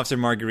give them to Officer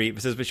Marguerite,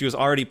 but she was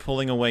already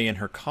pulling away in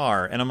her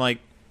car, and I'm like,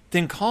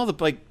 then call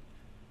the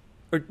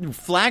or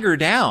flag her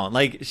down.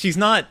 Like, she's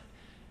not.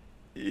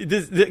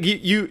 This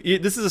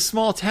is a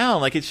small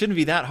town. Like, it shouldn't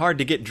be that hard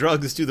to get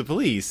drugs to the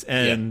police.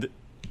 But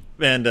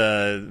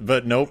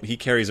nope, he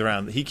carries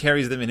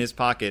them in his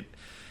pocket,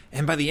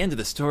 and by the end of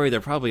the story,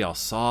 they're probably all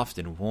soft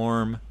and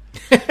warm.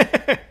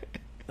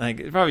 Like,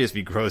 it'd probably just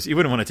be gross. You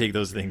wouldn't want to take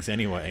those things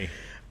anyway.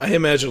 I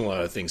imagine a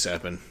lot of things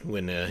happen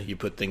when you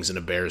put things in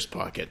a bear's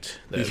pocket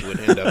that would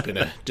end up in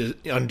a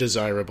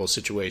undesirable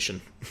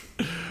situation.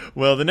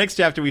 Well, the next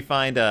chapter we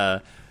find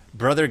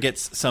brother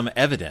gets some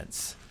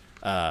evidence.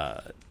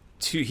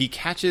 He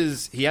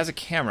has a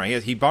camera.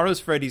 He borrows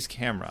Freddy's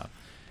camera,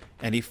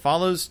 and he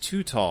follows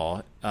Too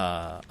Tall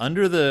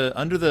under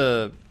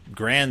the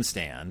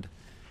grandstand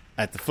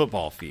at the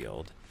football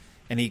field,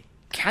 and he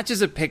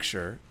catches a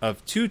picture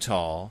of Too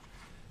Tall.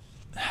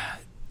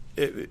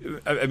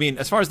 I mean,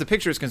 as far as the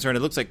picture is concerned, it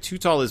looks like Too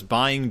Tall is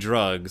buying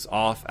drugs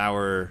off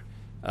our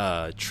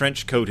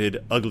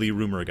trench-coated, ugly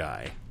rumor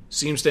guy.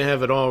 Seems to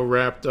have it all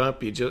wrapped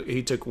up.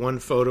 He took one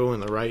photo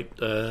in the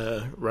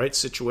right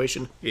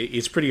situation.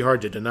 It's pretty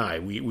hard to deny.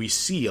 We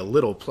see a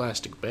little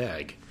plastic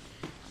bag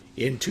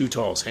in Too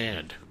Tall's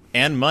hand.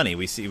 And money.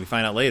 We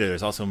find out later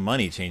there's also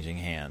money changing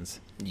hands.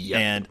 Yep.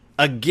 And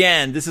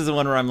again, this is the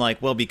one where I'm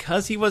like, well,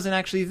 because he wasn't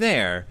actually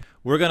there,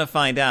 we're going to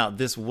find out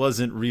this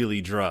wasn't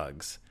really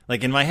drugs.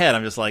 Like, in my head,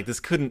 I'm just like,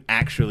 this couldn't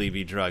actually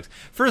be drugs.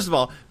 First of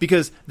all,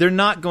 because they're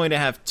not going to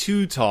have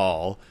Too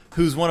Tall,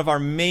 who's one of our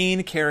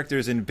main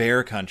characters in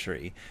Bear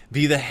Country,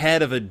 be the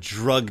head of a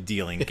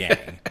drug-dealing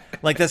gang.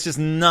 Like, that's just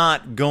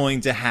not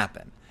going to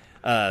happen.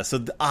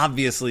 So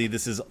obviously,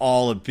 this is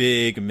all a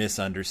big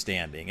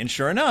misunderstanding. And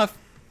sure enough,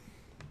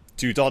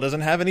 Too Tall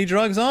doesn't have any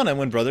drugs on him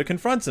when brother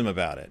confronts him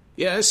about it.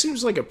 Yeah, it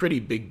seems like a pretty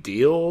big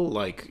deal,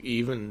 like,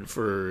 even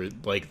for,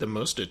 like, the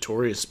most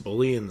notorious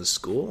bully in the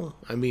school.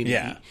 I mean,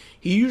 yeah.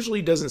 He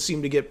usually doesn't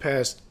seem to get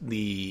past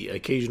the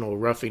occasional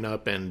roughing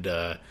up and,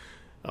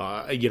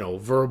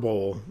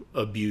 verbal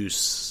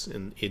abuse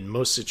in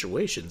most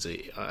situations,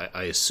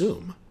 I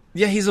assume.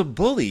 Yeah, he's a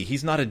bully.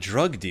 He's not a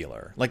drug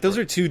dealer. Like, those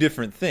are two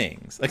different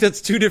things. Like, that's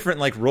two different,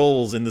 like,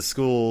 roles in the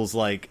school's,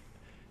 like,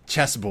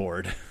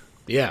 chessboard.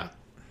 Yeah.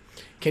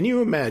 Can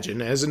you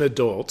imagine, as an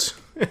adult,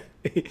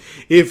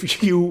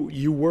 if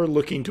you were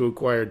looking to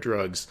acquire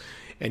drugs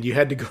and you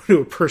had to go to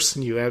a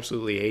person you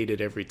absolutely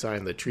hated every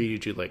time that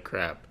treated you like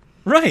crap?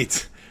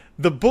 Right.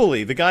 The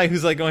bully, the guy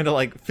who's like going to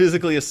like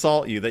physically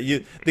assault you,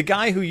 the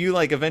guy who you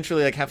like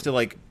eventually like have to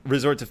like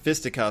resort to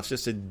fisticuffs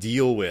just to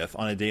deal with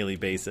on a daily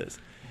basis.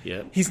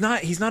 Yeah. He's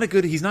not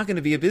going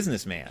to be a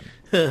businessman.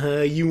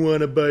 You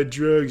want to buy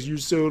drugs? You're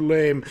so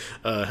lame.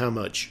 How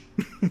much?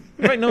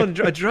 Right, no,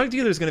 a drug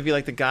dealer is going to be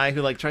like the guy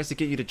who like tries to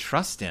get you to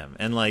trust him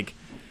and like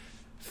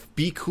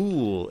be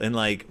cool and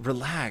like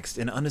relaxed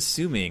and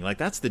unassuming. Like,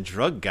 that's the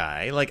drug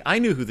guy. Like, I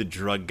knew who the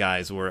drug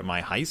guys were at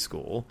my high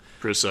school.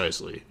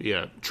 Precisely.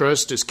 Yeah.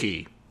 Trust is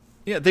key.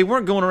 Yeah, they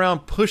weren't going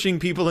around pushing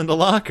people into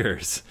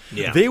lockers.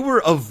 Yeah. They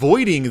were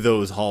avoiding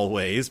those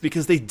hallways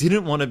because they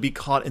didn't want to be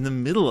caught in the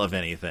middle of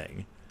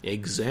anything.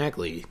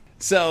 Exactly.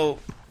 So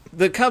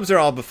the Cubs are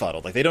all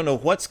befuddled. Like, they don't know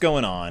what's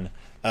going on.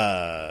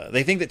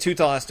 They think that Too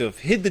Tall has to have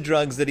hid the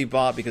drugs that he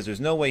bought because there's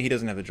no way he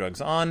doesn't have the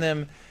drugs on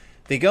them.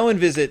 They go and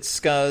visit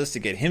Scuzz to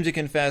get him to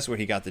confess where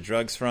he got the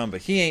drugs from,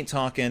 but he ain't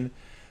talking.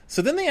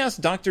 So then they ask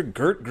Dr.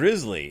 Gert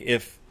Grizzly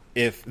if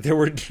there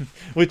were,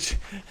 which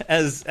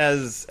as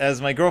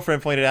my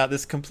girlfriend pointed out,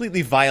 this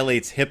completely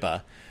violates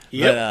HIPAA.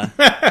 Yep.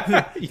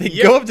 But,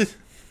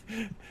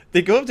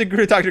 they go up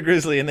to Dr.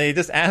 Grizzly and they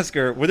just ask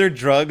her, were there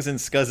drugs in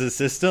Scuzz's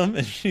system?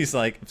 And she's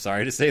like, I'm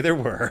sorry to say there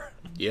were.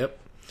 Yep.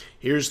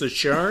 Here's the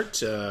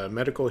chart,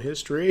 medical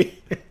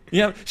history.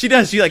 Yeah, she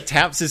does. She like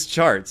taps his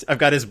charts. I've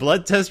got his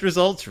blood test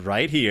results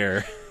right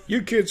here.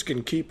 You kids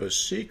can keep a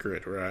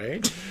secret,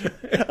 right?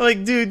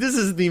 Like, dude, this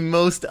is the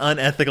most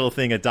unethical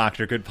thing a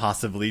doctor could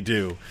possibly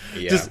do.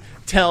 Yeah. Just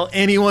tell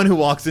anyone who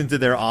walks into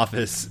their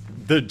office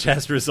the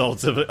test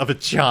results of a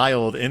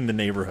child in the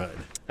neighborhood.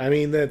 I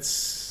mean,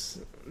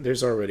 there's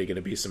already going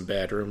to be some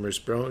bad rumors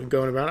going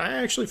about.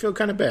 I actually feel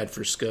kind of bad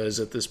for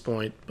Scuzz at this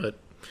point, but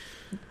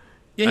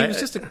yeah,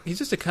 he's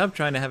just a cub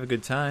trying to have a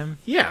good time.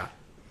 Yeah.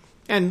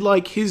 And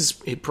like his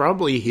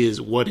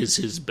what is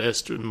his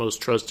best and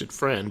most trusted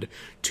friend,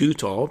 Too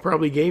Tall,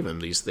 probably gave him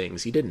these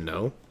things. He didn't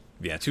know.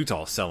 Yeah, Too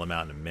Tall sell him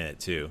out in a minute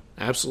too.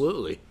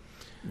 Absolutely.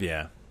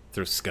 Yeah,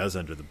 throw Scuzz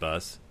under the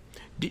bus.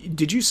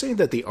 Did you say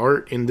that the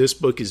art in this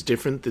book is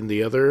different than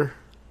the other?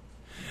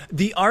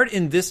 The art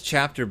in this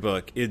chapter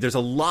book, there's a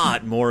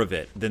lot more of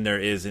it than there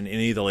is in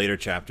any of the later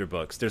chapter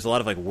books. There's a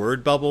lot of like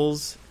word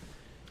bubbles,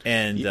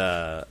 and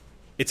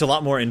it's a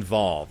lot more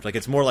involved. Like,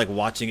 it's more like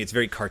watching. It's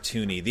very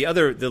cartoony.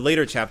 The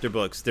later chapter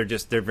books, they're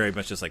very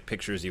much just like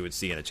pictures you would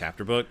see in a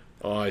chapter book.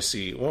 Oh, I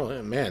see.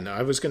 Well, man,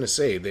 I was going to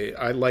say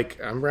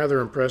I'm rather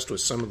impressed with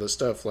some of the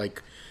stuff,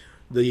 like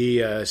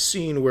the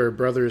scene where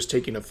Brother is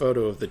taking a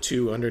photo of the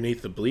two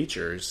underneath the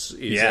bleachers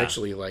is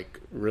actually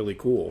like really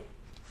cool.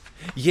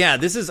 Yeah,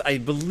 this is, I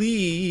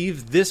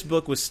believe, this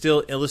book was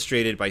still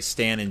illustrated by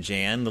Stan and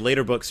Jan. The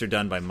later books are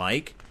done by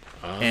Mike.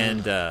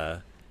 And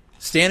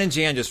Stan and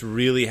Jan just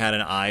really had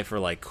an eye for,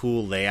 like,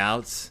 cool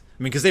layouts.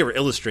 I mean, because they were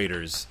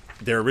illustrators.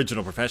 Their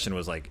original profession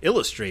was, like,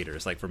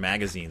 illustrators, like, for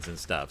magazines and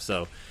stuff.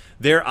 So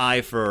their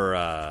eye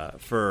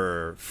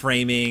for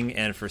framing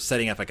and for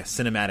setting up, like, a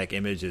cinematic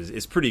image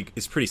is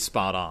pretty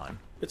spot on.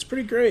 It's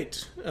pretty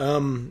great.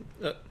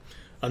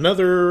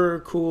 Another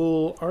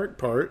cool art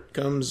part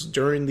comes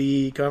during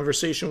the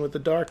conversation with the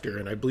doctor,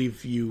 and I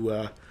believe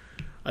you.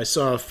 I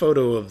saw a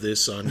photo of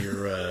this on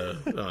your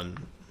on.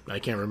 I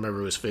can't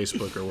remember it was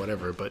Facebook or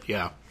whatever, but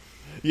yeah.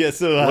 Yeah.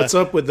 So what's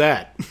up with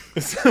that?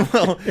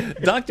 Well,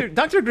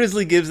 Dr.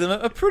 Grizzly gives them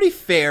a pretty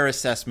fair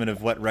assessment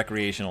of what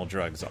recreational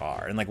drugs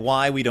are, and like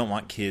why we don't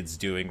want kids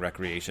doing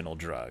recreational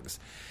drugs,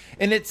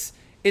 and it's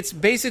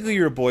basically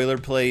your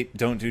boilerplate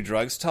 "don't do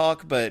drugs"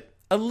 talk, but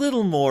a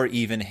little more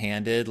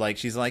even-handed. Like,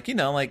 she's like,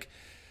 like,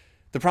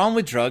 the problem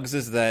with drugs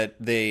is that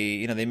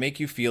they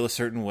make you feel a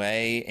certain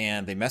way,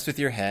 and they mess with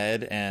your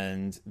head,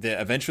 and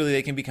eventually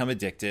they can become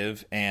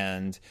addictive,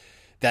 and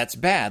that's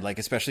bad, like,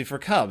 especially for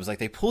cubs. Like,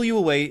 they pull you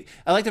away.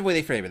 I like the way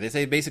they frame it. They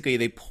say, basically,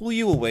 they pull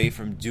you away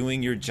from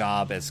doing your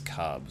job as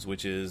cubs,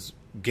 which is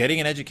getting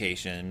an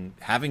education,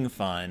 having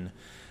fun,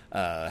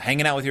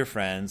 hanging out with your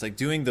friends, like,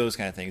 doing those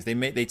kind of things.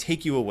 They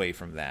take you away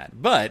from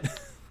that. But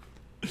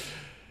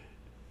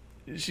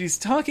she's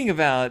talking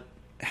about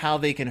how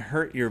they can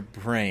hurt your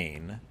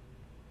brain.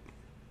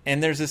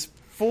 And there's this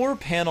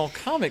 4-panel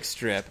comic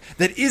strip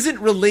that isn't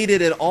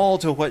related at all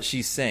to what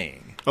she's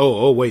saying.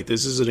 Oh, wait,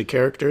 this isn't a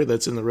character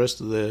that's in the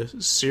rest of the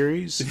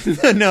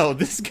series? No,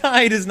 this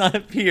guy does not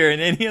appear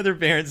in any other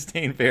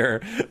Berenstain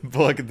Bear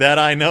book that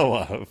I know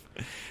of.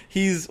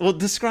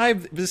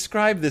 Describe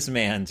this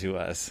man to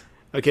us.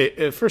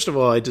 Okay, first of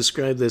all, I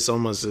describe this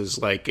almost as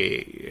like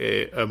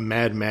a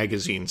Mad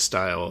Magazine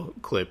style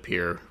clip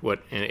here,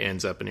 what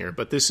ends up in here.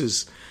 But this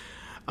is,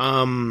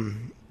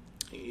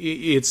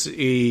 it's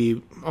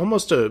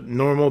almost a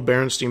normal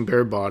Berenstain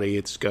Bear body.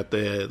 It's got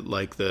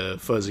the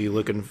fuzzy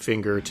looking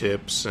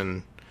fingertips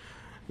and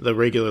the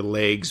regular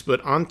legs, but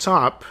on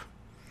top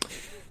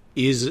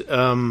is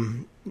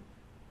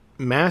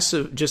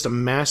massive, just a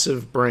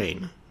massive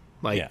brain,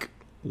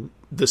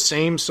 the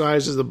same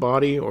size as the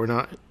body, or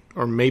not.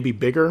 Or maybe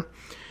bigger,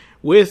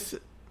 with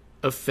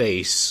a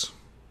face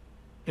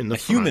in the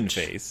front. Human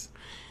face.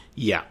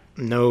 Yeah,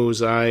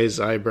 nose, eyes,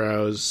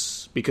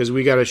 eyebrows, because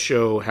we got to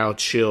show how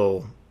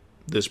chill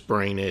this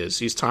brain is.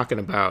 He's talking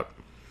about,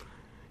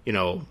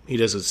 he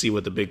doesn't see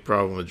what the big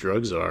problem with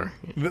drugs are.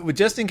 But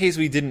just in case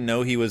we didn't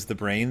know he was the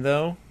brain,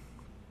 though,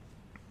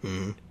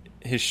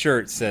 his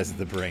shirt says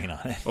the brain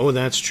on it. Oh,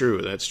 that's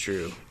true. That's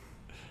true.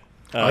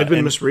 I've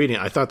been misreading.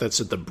 I thought that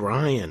said the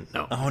Brian.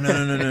 No. Oh,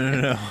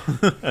 no.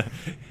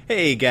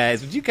 Hey,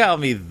 guys, would you call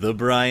me the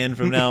Brian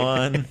from now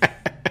on?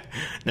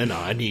 No,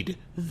 I need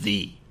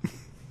the.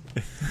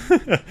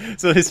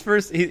 So it's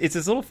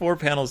this little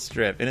 4-panel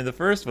strip, and in the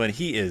first one,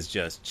 he is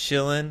just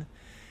chilling.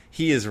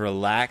 He is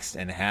relaxed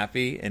and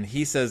happy, and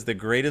he says the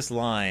greatest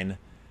line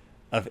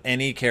of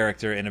any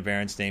character in a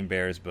Berenstain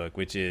Bears book,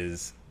 which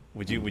is,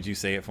 would you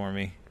say it for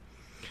me?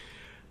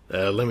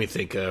 Let me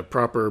think.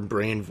 Proper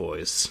brain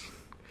voice.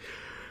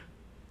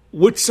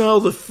 What's all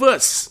the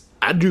fuss?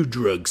 I do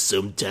drugs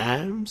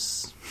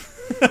sometimes.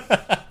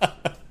 I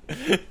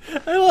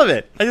love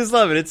it. I just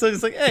love it. It's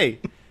just like, hey,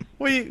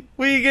 what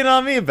are you getting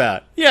on me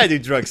about? Yeah, I do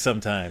drugs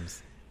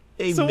sometimes.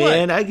 Hey, so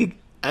man, what?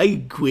 I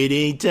can quit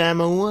anytime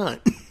I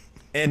want.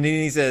 And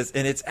then he says,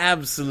 and it's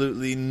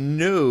absolutely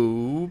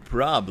no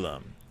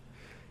problem.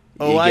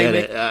 Oh,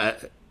 I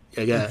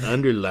got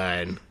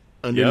underline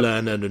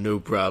under no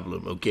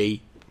problem,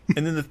 okay?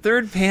 And then the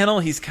third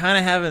panel, he's kind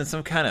of having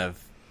some kind of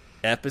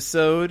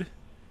episode,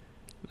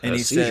 and he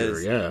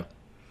says, yeah.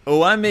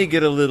 Oh, I may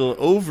get a little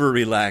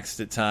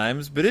over-relaxed at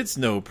times, but it's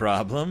no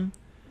problem.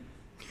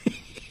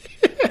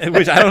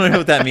 Which I don't know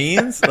what that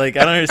means. Like,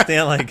 I don't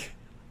understand, like,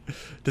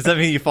 does that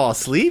mean you fall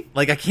asleep?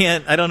 Like,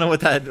 I don't know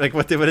what that, like,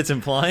 what it's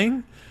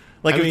implying.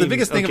 Like, the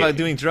biggest thing about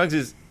doing drugs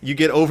is you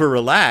get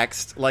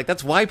over-relaxed. Like,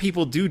 that's why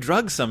people do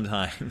drugs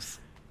sometimes.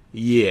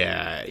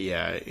 Yeah.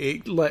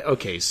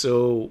 Okay,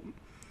 so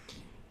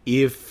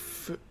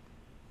if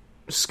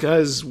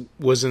Skuzz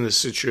was in a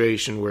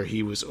situation where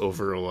he was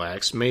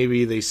over-relaxed,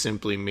 maybe they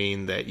simply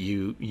mean that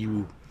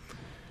you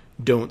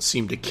don't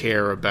seem to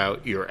care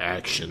about your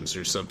actions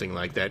or something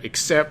like that,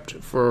 except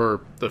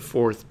for the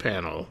 4th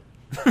panel.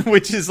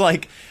 Which is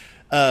like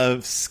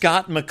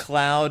Scott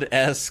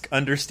McCloud-esque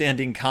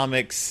understanding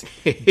comics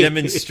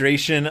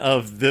demonstration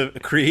of the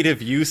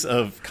creative use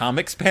of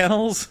comics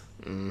panels.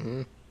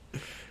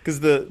 Because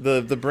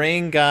the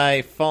brain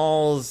guy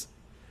falls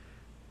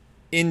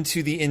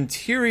into the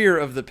interior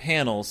of the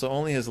panel, so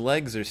only his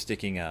legs are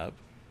sticking up,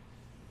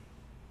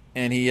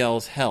 and he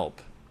yells,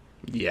 "Help."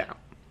 Yeah.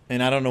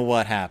 And I don't know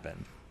what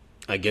happened.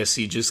 I guess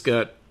he just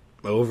got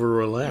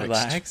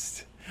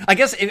over-relaxed. I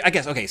guess,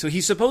 okay, so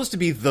he's supposed to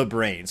be the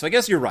brain. So I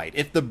guess you're right.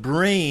 If the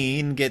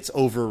brain gets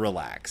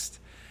over-relaxed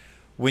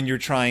when you're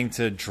trying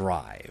to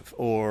drive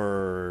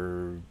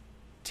or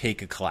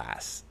take a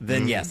class,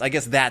 then yes, I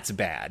guess that's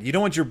bad. You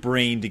don't want your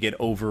brain to get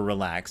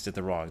over-relaxed at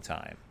the wrong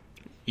time.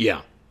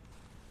 Yeah.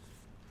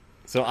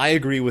 So I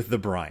agree with the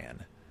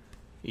Brian.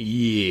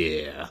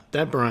 Yeah.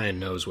 That Brian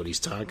knows what he's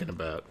talking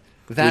about.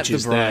 That's the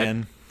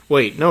Brian.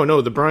 Wait,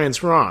 no, the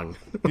Brian's wrong.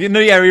 No,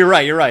 yeah, you're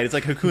right. It's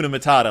like Hakuna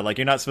Matata. Like,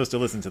 you're not supposed to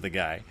listen to the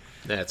guy.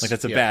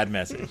 That's a bad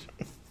message.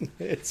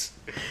 It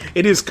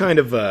is kind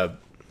of a...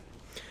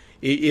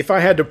 If I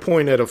had to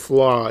point at a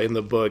flaw in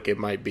the book, it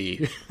might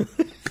be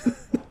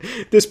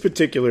this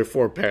particular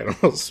 4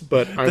 panels,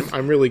 but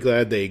I'm really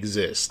glad they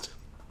exist.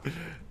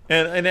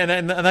 And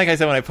like I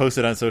said when I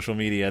posted on social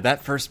media,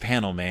 that first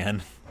panel,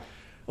 man,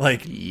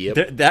 like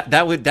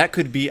that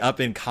could be up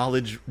in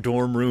college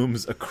dorm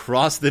rooms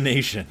across the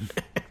nation.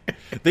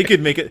 They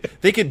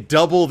could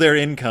double their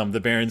income,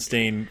 the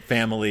Berenstain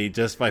family,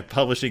 just by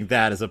publishing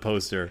that as a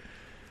poster.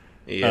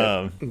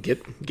 Yeah,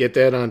 get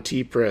that on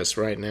T-Press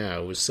right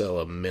now. We'll sell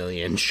 1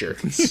 million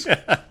shirts.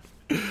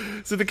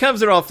 So the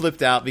Cubs are all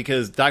flipped out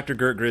because Dr.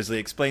 Gert Grizzly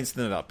explains to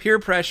them about peer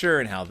pressure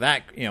and how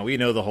that, we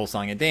know the whole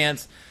song and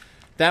dance.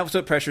 That's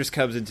what pressures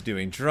Cubs into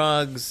doing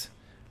drugs.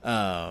 They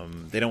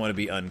don't want to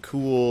be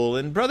uncool.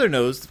 And brother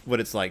knows what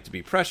it's like to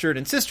be pressured,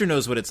 and sister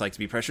knows what it's like to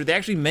be pressured. They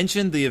actually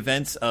mentioned the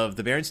events of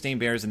the Berenstain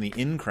Bears in the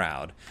in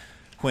crowd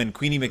when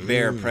Queenie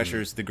McBear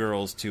pressures the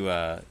girls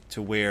to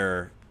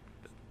wear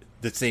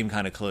the same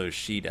kind of clothes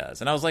she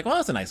does. And I was like, well,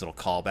 that's a nice little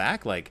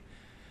callback, like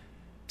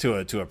to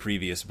a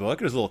previous book.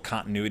 There's a little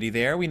continuity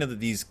there. We know that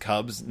these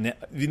Cubs,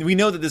 we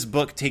know that this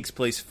book takes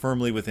place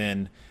firmly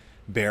within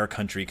Bear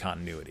Country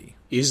continuity.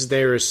 Is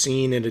there a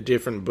scene in a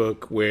different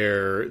book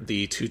where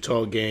the Too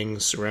Tall gang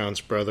surrounds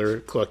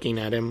brother clucking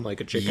at him like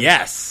a chicken?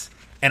 Yes.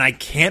 And I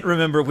can't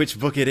remember which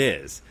book it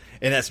is.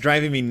 And that's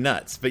driving me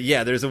nuts. But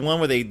yeah, there's a one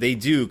where they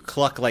do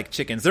cluck like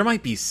chickens. There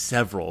might be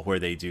several where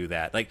they do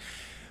that. Like,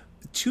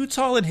 Too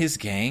Tall and his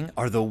gang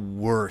are the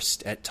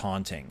worst at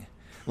taunting.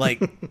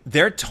 Like,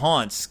 their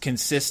taunts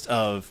consist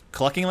of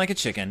clucking like a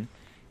chicken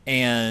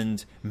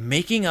and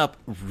making up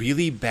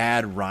really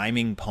bad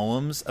rhyming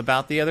poems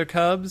about the other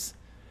Cubs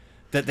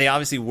that they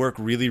obviously work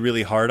really,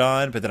 really hard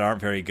on, but that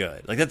aren't very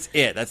good. Like, that's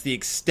it. That's the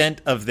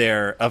extent of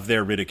their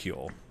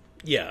ridicule.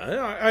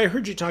 Yeah, I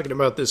heard you talking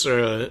about this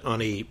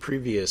on a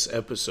previous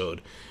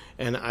episode,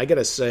 and I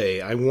gotta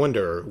say, I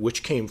wonder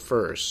which came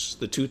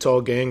first, the Too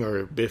Tall gang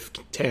or Biff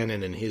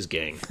Tannen and his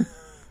gang?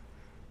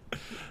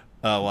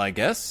 Well, I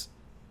guess,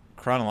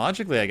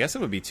 chronologically, it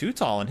would be Too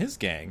Tall and his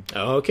gang.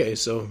 Oh, okay,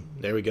 so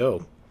there we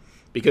go.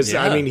 Because,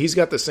 yeah. I mean, he's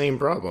got the same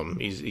problem.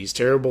 He's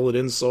terrible at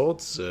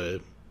insults.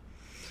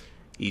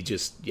 He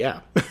just, yeah.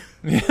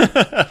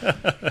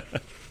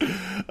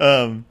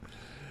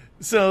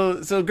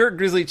 So Gert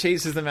Grizzly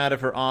chases them out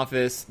of her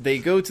office. They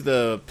go to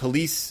the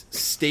police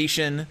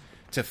station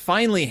to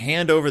finally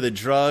hand over the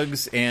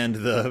drugs and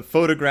the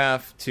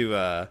photograph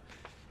to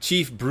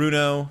Chief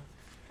Bruno.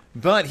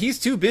 But he's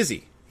too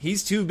busy.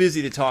 He's too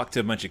busy to talk to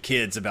a bunch of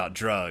kids about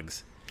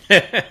drugs.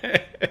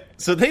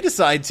 So they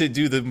decide to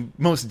do the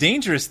most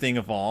dangerous thing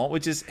of all,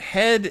 which is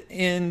head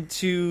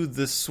into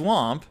the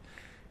swamp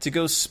to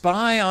go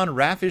spy on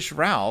Raffish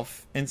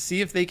Ralph and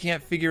see if they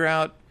can't figure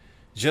out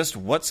just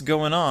what's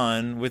going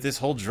on with this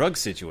whole drug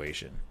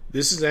situation.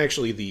 This is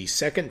actually the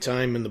second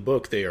time in the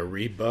book they are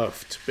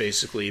rebuffed,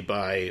 basically,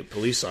 by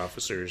police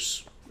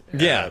officers.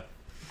 Yeah.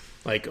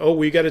 Like, oh,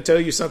 we got to tell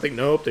you something.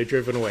 Nope, they're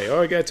driven away.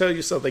 Oh, I got to tell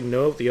you something.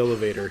 Nope, the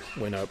elevator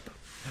went up.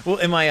 Well,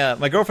 and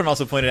my girlfriend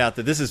also pointed out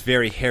that this is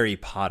very Harry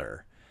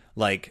Potter.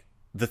 Like,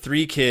 the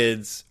 3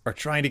 kids are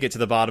trying to get to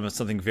the bottom of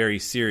something very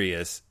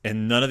serious,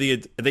 and none of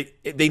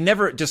they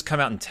never just come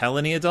out and tell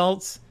any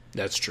adults.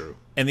 That's true.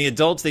 And the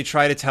adults they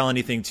try to tell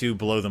anything to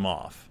blow them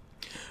off.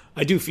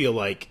 I do feel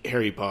like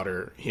Harry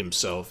Potter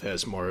himself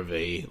has more of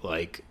a,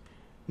 like,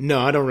 no,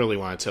 I don't really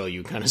want to tell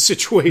you kind of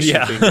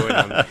situation thing going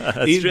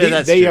on.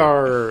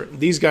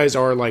 These guys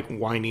are, like,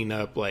 winding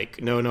up,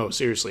 like, no,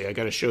 seriously, I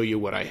got to show you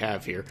what I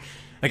have here.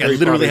 Like, Harry I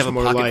literally Potter's have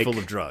a pocket full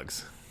of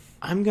drugs.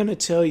 I'm going to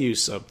tell you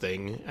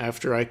something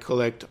after I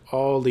collect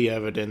all the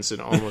evidence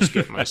and almost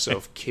get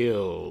myself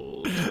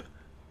killed.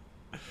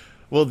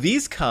 Well,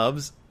 these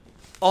Cubs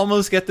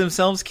almost get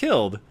themselves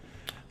killed.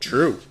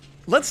 True.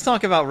 Let's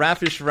talk about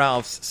Raffish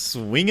Ralph's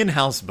swinging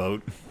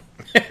houseboat.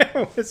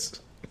 This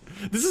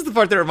is the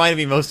part that reminded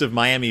me most of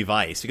Miami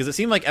Vice, because it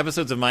seemed like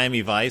episodes of Miami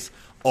Vice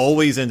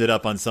always ended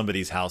up on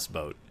somebody's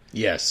houseboat.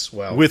 Yes,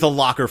 well, with a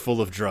locker full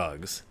of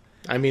drugs.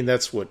 I mean,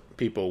 that's what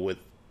people with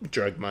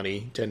drug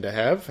money tend to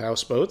have,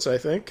 houseboats, I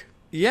think.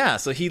 Yeah,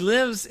 so he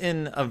lives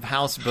in a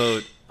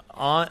houseboat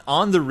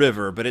on the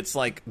river, but it's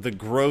like the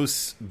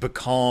gross,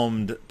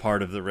 becalmed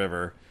part of the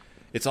river.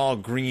 It's all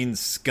green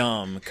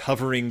scum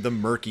covering the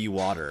murky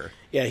water.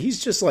 Yeah,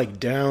 he's just like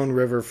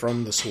downriver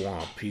from the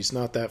swamp. He's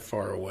not that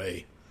far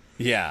away.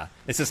 Yeah,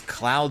 it's just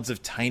clouds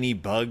of tiny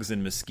bugs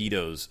and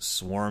mosquitoes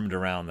swarmed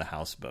around the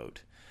houseboat.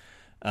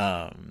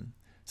 So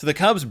the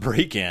Cubs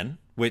break in,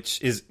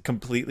 which is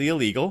completely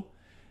illegal,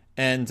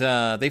 and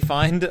they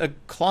find a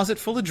closet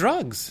full of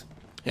drugs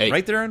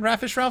right there in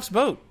Raffish Ralph's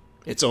boat.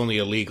 It's only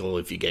illegal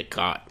if you get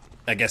caught.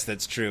 I guess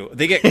that's true.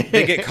 They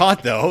get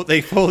caught though.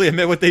 They fully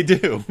admit what they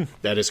do.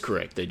 That is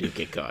correct. They do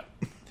get caught.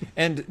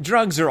 And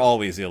drugs are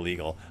always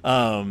illegal.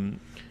 And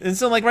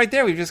so like right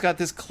there, we've just got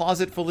this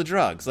closet full of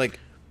drugs. Like,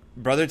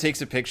 brother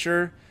takes a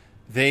picture.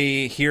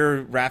 They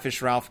hear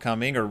Raffish Ralph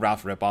coming, or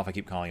Ralph Ripoff. I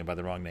keep calling him by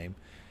the wrong name.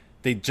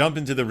 They jump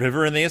into the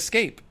river and they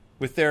escape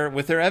with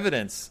their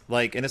evidence.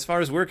 Like, and as far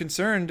as we're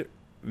concerned,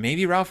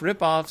 maybe Ralph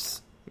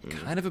Ripoff's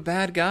kind of a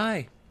bad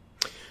guy.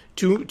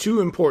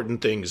 Two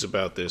important things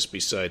about this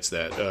besides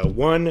that.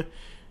 One,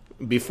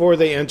 before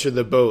they enter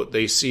the boat,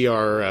 they see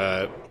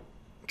our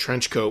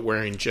trench coat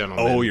wearing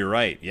gentleman. Oh, you're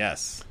right.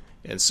 Yes.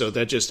 And so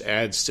that just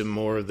adds to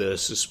more of the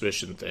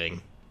suspicion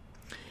thing.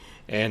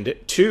 And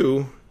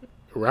two,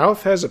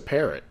 Ralph has a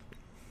parrot.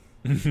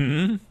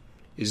 Mm-hmm.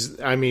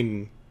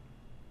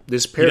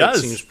 This parrot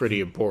seems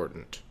pretty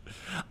important.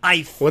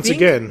 Once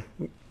again,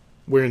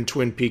 we're in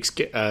Twin Peaks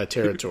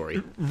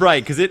territory,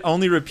 right? Because it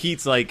only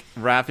repeats like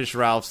Raffish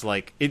Ralph's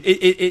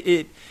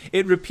it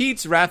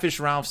repeats Raffish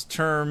Ralph's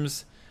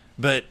terms,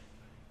 but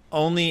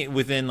only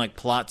within like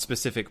plot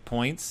specific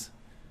points.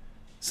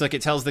 So like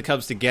it tells the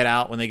Cubs to get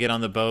out when they get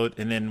on the boat,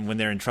 and then when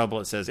they're in trouble,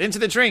 it says into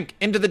the drink.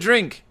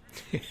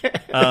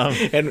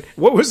 And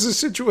what was the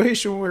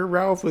situation where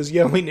Ralph was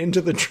yelling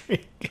into the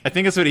drink? I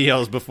think that's what he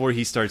yells before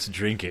he starts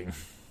drinking.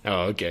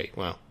 Oh, okay.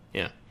 Well,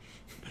 yeah.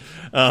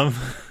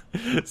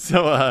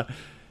 So,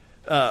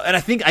 and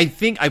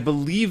I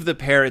believe the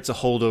parrot's a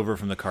holdover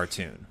from the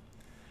cartoon.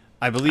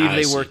 I believe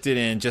they worked it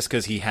in just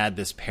because he had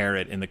this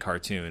parrot in the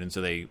cartoon, and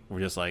so they were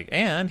just like,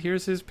 and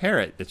here's his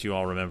parrot that you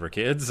all remember,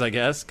 kids, I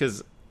guess.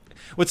 Because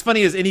what's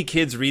funny is any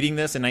kids reading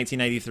this in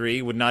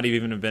 1993 would not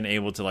even have been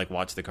able to like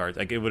watch the cartoon.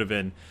 Like it would have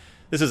been.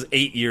 This was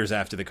 8 years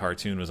after the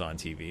cartoon was on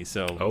TV,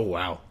 so oh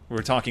wow,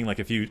 we're talking like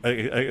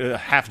a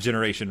half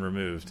generation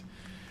removed.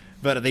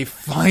 But they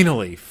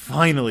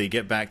finally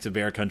get back to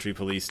Bear Country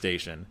Police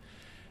Station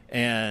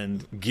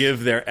and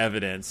give their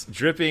evidence,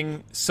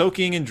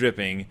 soaking and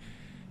dripping,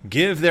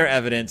 give their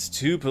evidence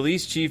to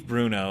Police Chief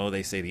Bruno.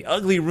 They say the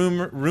ugly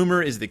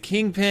rumor is the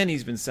kingpin.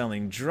 He's been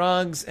selling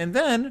drugs. And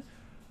then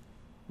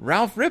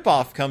Ralph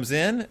Ripoff comes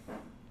in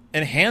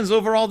and hands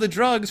over all the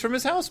drugs from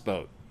his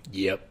houseboat.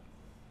 Yep.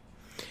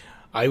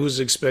 I was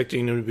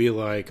expecting him to be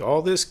like,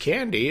 all this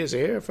candy is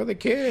here for the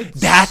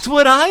kids. That's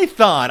what I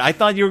thought. I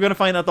thought you were going to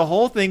find out the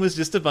whole thing was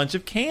just a bunch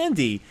of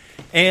candy.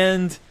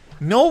 And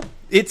nope,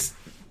 it's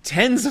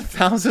tens of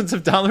thousands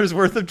of dollars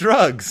worth of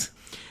drugs.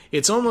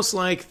 It's almost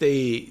like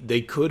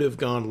they could have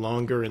gone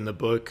longer in the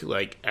book,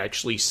 like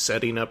actually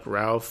setting up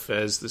Ralph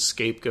as the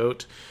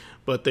scapegoat.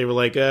 But they were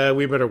like,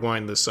 we better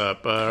wind this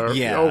up.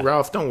 Yeah. Oh,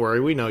 Ralph, don't worry.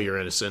 We know you're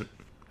innocent.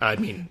 I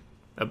mean,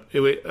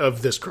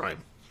 of this crime.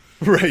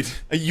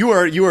 Right, you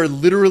are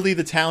literally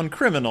the town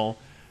criminal,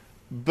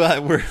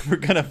 but we're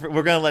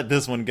gonna let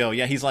this one go.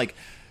 Yeah, he's like,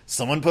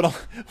 someone put all,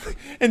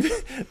 and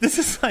this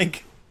is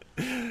like,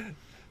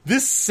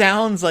 this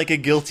sounds like a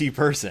guilty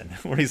person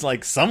where he's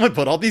like, someone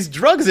put all these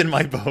drugs in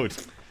my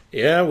boat.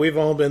 Yeah, we've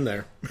all been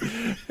there.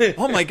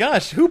 Oh my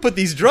gosh, who put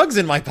these drugs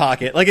in my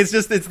pocket? Like it's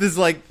this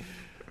like,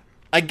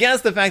 I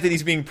guess the fact that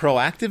he's being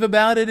proactive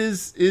about it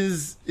is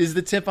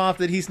the tip off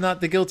that he's not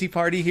the guilty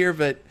party here,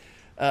 but.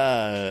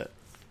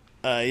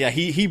 Yeah,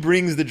 he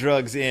brings the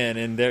drugs in,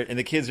 and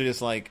the kids are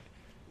just like,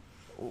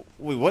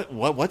 wait,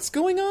 what's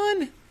going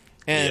on?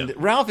 And yeah.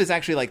 Ralph is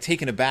actually like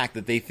taken aback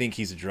that they think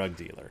he's a drug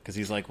dealer because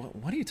he's like,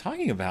 what are you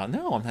talking about?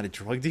 No, I'm not a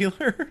drug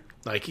dealer.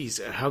 Like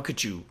how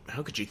could you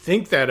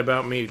think that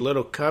about me,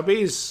 little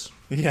cubbies?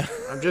 Yeah,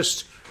 I'm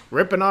just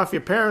ripping off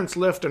your parents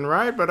left and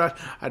right, but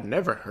I'd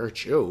never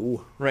hurt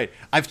you. Right.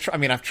 I've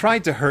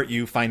tried to hurt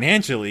you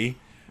financially.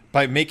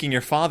 By making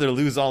your father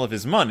lose all of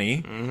his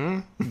money,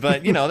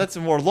 but that's a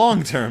more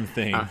long-term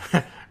thing.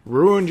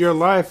 Ruined your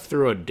life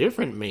through a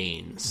different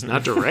means,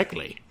 not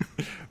directly.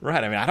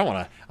 Right. I mean, I don't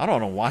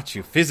want to watch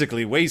you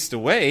physically waste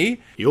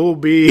away. You'll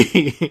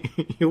be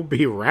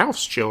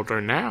Ralph's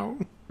children now.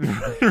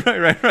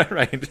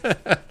 Right.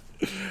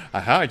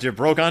 I heard you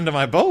broke onto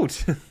my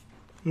boat.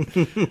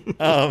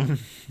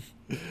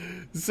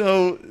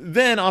 So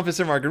then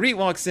Officer Marguerite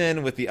walks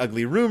in with the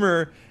ugly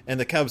rumor, and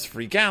the Cubs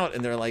freak out,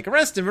 and they're like,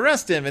 arrest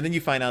him. And then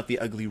you find out the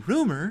ugly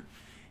rumor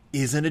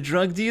isn't a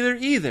drug dealer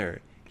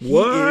either.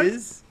 What? He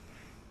is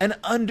an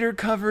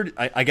undercover,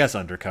 I guess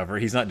undercover.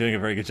 He's not doing a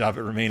very good job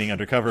at remaining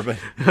undercover, but...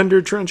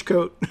 Under trench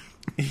coat.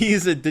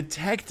 He's a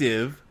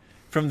detective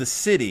from the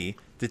city,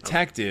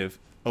 Detective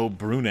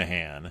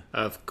O'Brunahan.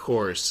 Of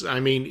course.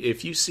 I mean,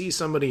 if you see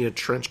somebody in a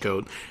trench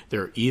coat,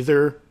 they're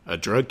either a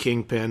drug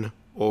kingpin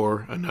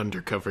or an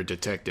undercover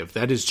detective.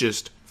 That is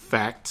just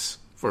facts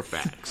for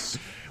facts.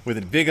 With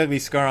a big ugly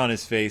scar on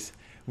his face.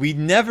 We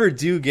never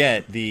do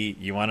get the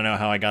 "you want to know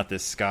how I got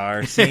this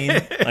scar" scene.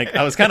 Like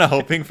I was kind of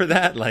hoping for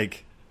that.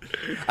 Like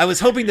I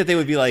was hoping that they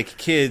would be like,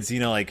 kids,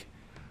 like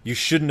you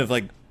shouldn't have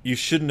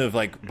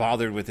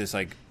bothered with this,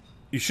 like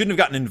you shouldn't have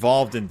gotten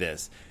involved in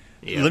this.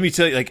 Yeah. Let me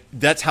tell you, like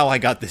that's how I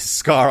got this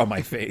scar on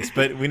my face.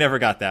 But we never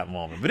got that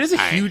moment. But it's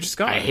a huge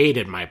scar. I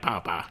hated my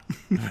papa.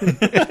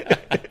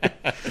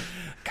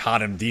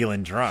 Caught him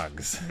dealing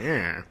drugs.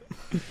 Yeah.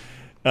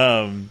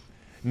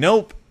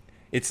 Nope.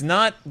 It's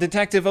not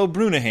Detective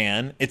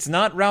O'Brunahan. It's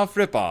not Ralph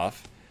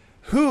Ripoff.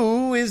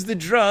 Who is the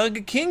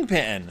drug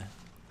kingpin?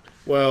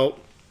 Well,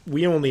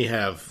 we only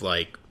have,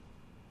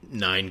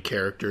 9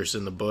 characters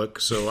in the book,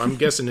 so I'm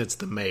guessing it's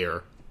the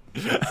mayor.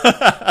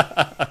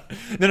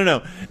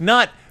 No.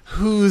 Not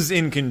who's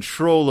in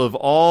control of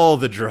all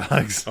the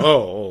drugs.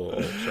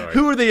 Oh, sorry.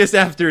 Who are they just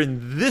after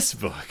in this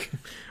book?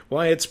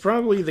 Why, it's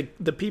probably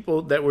the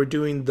people that were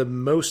doing the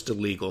most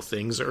illegal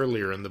things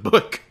earlier in the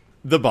book.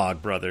 The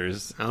Bog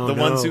Brothers. The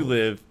ones who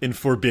live in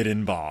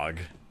Forbidden Bog.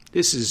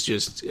 This is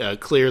just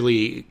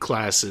clearly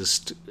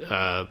classist,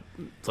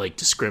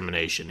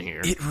 discrimination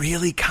here. It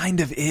really kind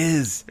of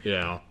is.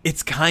 Yeah.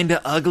 It's kind of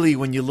ugly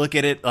when you look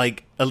at it,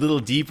 a little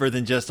deeper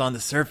than just on the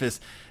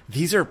surface.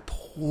 These are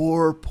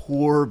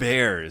poor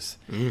bears.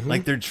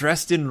 Mm-hmm. They're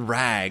dressed in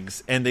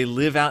rags, and they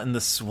live out in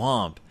the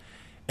swamp.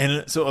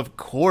 And so, of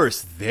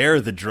course, they're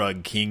the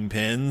drug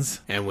kingpins.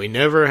 And we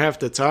never have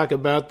to talk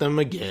about them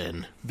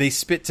again. They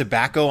spit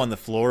tobacco on the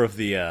floor of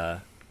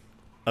the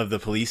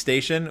police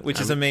station, which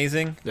is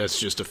amazing. That's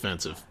just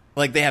offensive.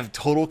 They have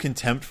total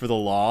contempt for the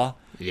law.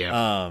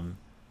 Yeah.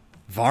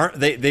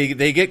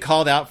 They get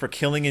called out for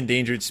killing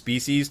endangered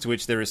species, to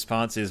which their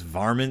response is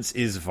 "varmints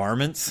is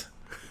varmints,"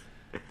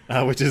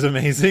 which is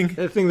amazing.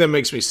 The thing that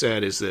makes me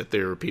sad is that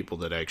there are people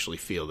that actually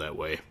feel that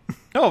way.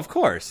 Oh, of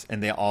course.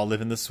 And they all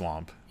live in the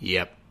swamp.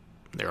 Yep.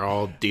 They're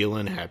all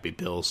dealing happy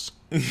pills.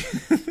 And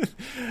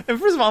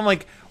first of all, I'm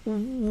like,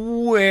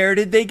 where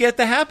did they get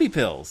the happy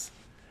pills?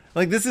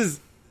 This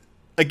is,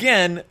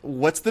 again,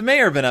 what's the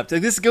mayor been up to?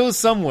 This goes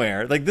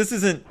somewhere. This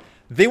isn't,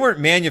 they weren't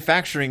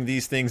manufacturing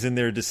these things in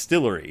their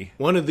distillery.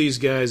 One of these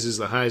guys is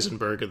the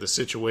Heisenberg of the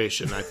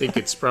situation. I think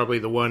it's probably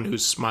the one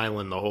who's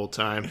smiling the whole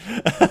time.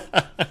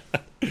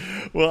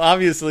 Well,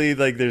 obviously,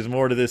 there's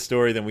more to this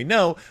story than we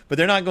know, but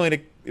they're not going to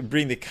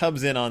bring the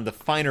Cubs in on the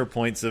finer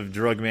points of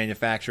drug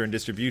manufacture and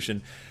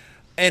distribution.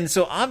 And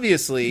so,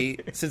 obviously,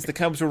 since the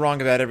Cubs were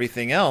wrong about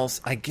everything else,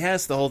 I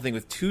guess the whole thing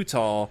with Too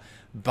Tall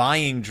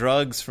buying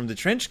drugs from the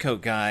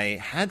trenchcoat guy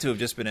had to have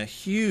just been a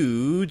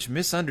huge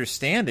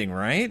misunderstanding,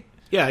 right?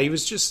 Yeah, he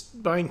was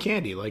just buying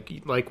candy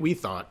like we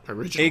thought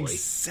originally.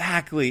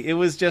 Exactly. It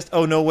was just,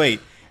 oh, no, wait.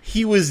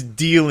 He was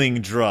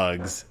dealing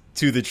drugs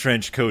to the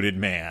trench-coated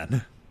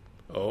man.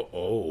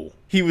 Oh.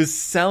 He was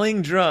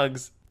selling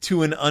drugs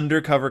to an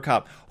undercover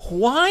cop.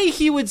 Why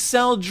he would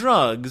sell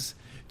drugs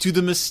to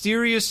the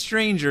mysterious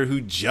stranger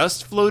who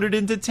just floated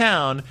into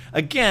town,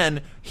 again,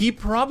 he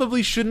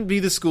probably shouldn't be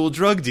the school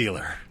drug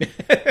dealer.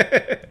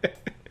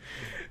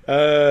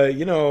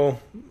 Is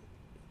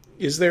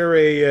there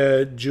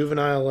a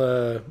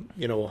juvenile,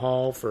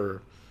 hall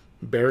for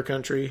Bear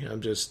Country?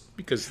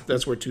 Because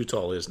that's where Too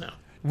Tall is now.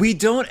 We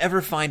don't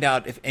ever find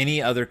out if any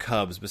other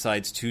Cubs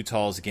besides Too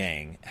Tall's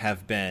gang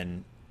have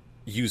been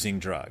using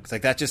drugs.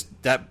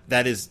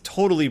 That is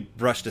totally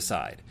brushed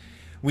aside.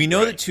 We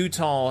know that Too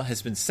Tall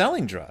has been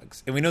selling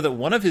drugs, and we know that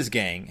one of his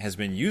gang has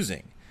been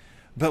using,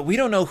 but we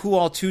don't know who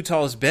all Too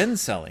Tall has been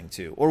selling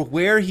to, or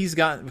where he's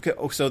got.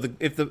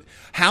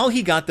 How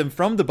he got them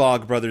from the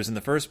Bog Brothers in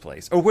the first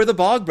place, or where the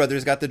Bog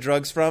Brothers got the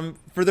drugs from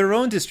for their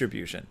own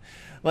distribution.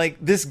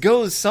 This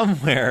goes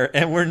somewhere,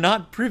 and we're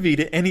not privy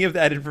to any of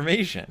that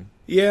information.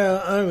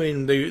 Yeah, I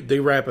mean, they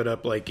wrap it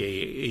up like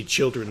a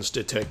children's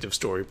detective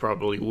story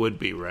probably would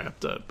be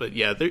wrapped up. But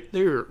yeah,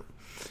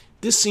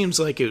 this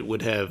seems like it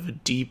would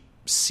have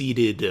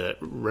deep-seated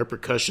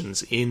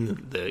repercussions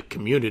in the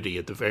community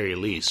at the very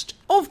least.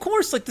 Oh, of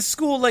course, the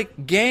school,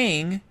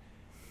 gang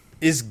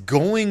is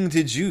going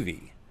to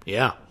juvie.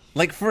 Yeah.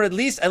 For at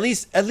least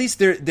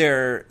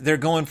they're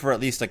going for at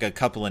least a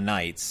couple of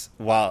nights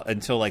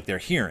until their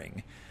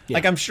hearing. Yeah.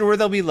 I'm sure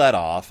they'll be let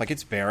off.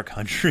 It's Bear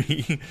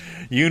Country.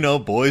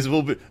 Boys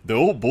will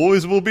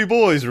be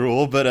boys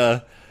rule.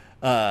 But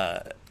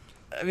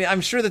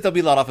I'm sure that they'll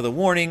be let off with a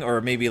warning, or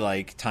maybe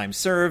time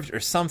served or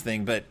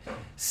something. But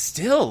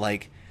still,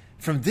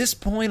 from this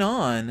point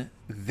on,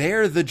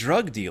 they're the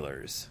drug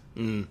dealers.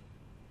 Mm.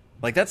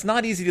 That's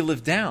not easy to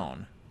live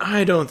down.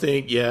 I don't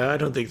think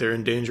they're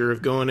in danger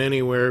of going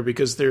anywhere,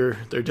 because they're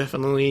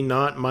definitely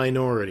not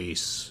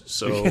minorities.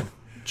 So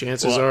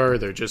chances are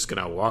they're just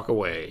going to walk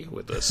away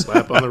with a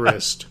slap on the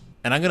wrist.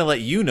 And I'm going to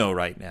let you know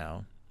right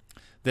now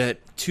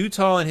that Too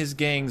Tall and his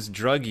gang's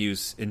drug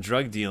use and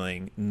drug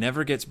dealing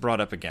never gets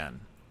brought up again,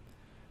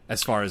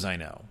 as far as I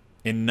know.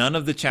 In none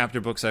of the chapter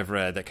books I've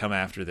read that come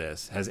after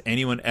this has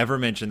anyone ever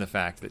mentioned the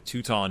fact that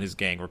Too Tall and his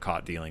gang were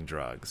caught dealing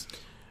drugs.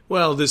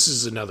 Well, this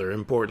is another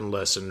important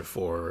lesson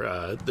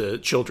for the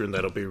children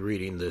that'll be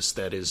reading this.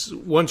 That is,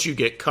 once you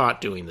get caught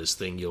doing this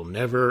thing, you'll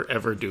never,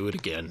 ever do it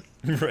again.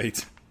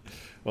 Right.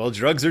 Well,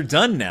 drugs are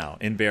done now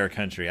in Bear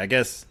Country. I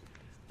guess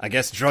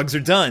drugs are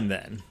done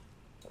then.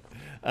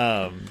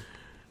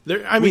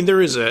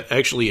 There is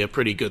actually a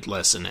pretty good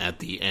lesson at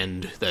the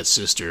end that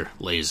Sister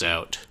lays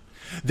out.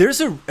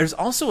 There's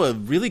also a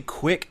really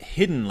quick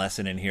hidden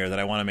lesson in here that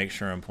I want to make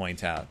sure and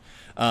point out.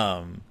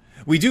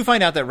 We do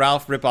find out that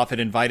Ralph Ripoff had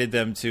invited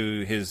them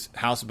to his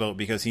houseboat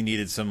because he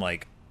needed some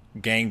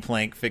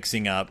gangplank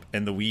fixing up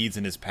and the weeds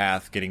in his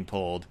path getting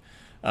pulled.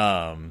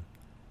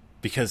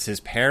 because his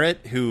parrot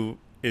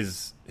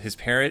is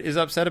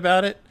upset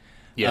about it.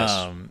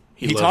 Yes.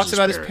 He talks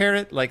about his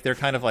parrot like they're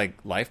kind of like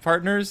life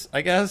partners,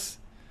 I guess.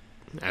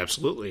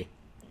 Absolutely.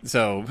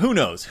 So who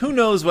knows? Who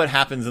knows what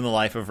happens in the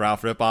life of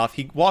Ralph Ripoff?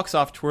 He walks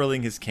off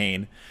twirling his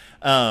cane.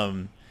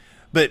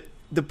 But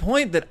the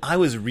point that I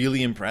was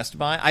really impressed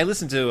by, I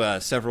listened to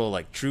several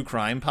like true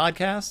crime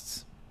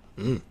podcasts,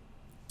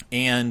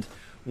 and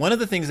one of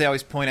the things they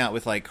always point out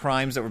with like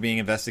crimes that were being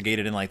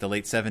investigated in like the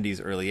late 70s,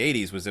 early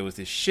 80s was there was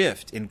this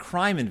shift in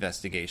crime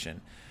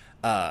investigation.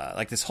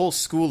 Like this whole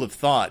school of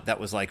thought that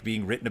was like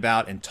being written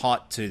about and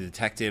taught to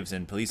detectives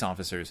and police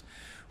officers,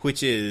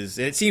 which is,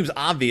 it seems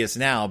obvious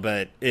now,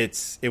 but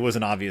it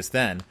wasn't obvious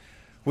then,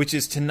 which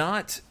is to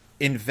not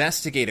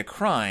investigate a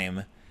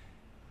crime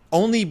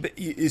only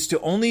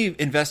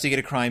investigate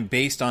a crime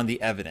based on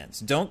the evidence.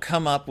 Don't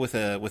come up with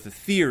a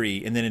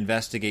theory and then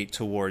investigate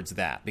towards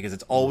that, because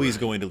it's always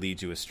going to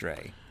lead you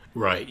astray.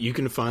 Right. You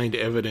can find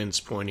evidence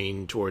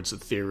pointing towards a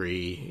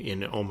theory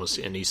in almost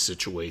any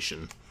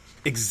situation.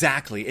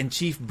 Exactly. And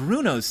Chief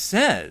Bruno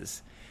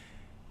says,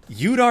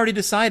 you'd already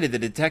decided that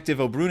Detective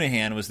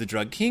O'Brunahan was the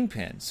drug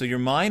kingpin, so your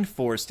mind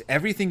forced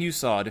everything you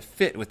saw to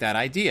fit with that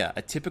idea,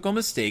 a typical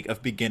mistake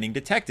of beginning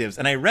detectives.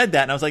 And I read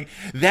that and I was like,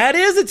 that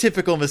is a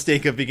typical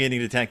mistake of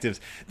beginning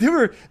detectives.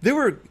 There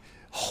were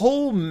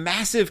whole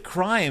massive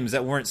crimes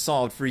that weren't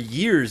solved for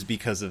years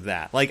because of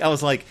that. Like, I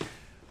was like,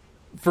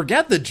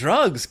 forget the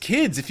drugs,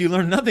 kids. If you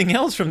learn nothing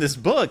else from this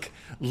book,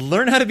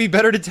 learn how to be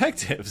better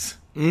detectives.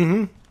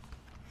 Mm-hmm.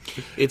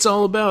 It's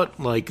all about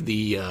like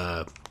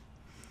the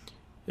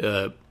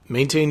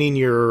maintaining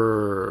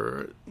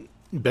your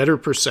better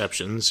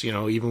perceptions, you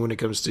know, even when it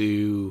comes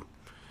to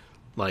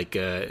like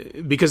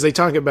because they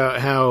talk about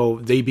how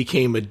they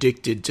became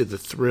addicted to the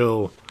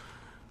thrill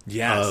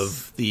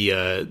of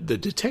the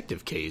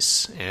detective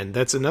case, and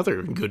that's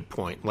another good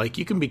point. Like,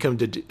 you can become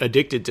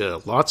addicted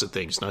to lots of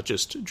things, not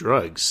just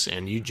drugs,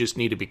 and you just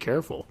need to be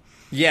careful.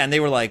 Yeah, and they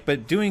were like,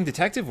 but doing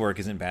detective work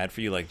isn't bad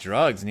for you like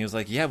drugs. And he was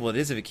like, yeah, well, it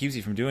is if it keeps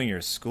you from doing your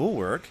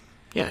schoolwork.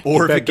 Yeah,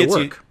 or if it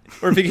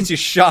gets you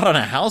shot on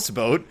a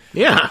houseboat.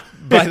 Yeah,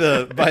 by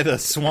the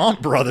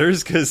Swamp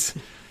Brothers, because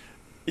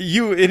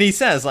and he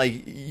says,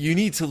 like, you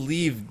need to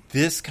leave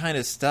this kind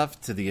of stuff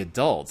to the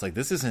adults. Like,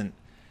 this isn't,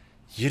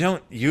 you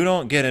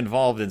don't get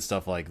involved in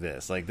stuff like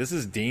this. Like, this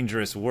is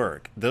dangerous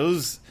work.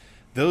 The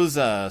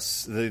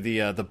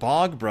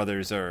Bog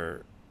Brothers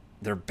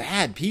they're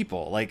bad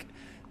people. Like,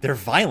 they're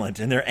violent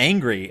and they're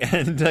angry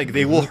and like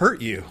they will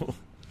hurt you.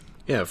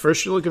 Yeah,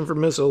 first you're looking for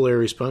Miss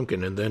O'Leary's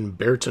pumpkin, and then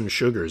Bearton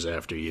Sugar's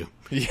after you.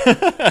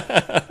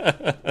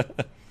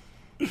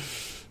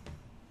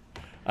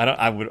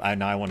 I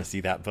want to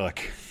see that book.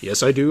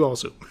 Yes, I do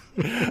also.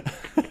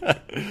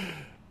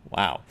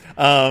 Wow.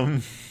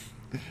 But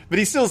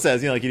he still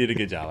says, like, you did a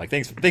good job. Like,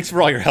 thanks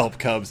for all your help,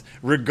 Cubs.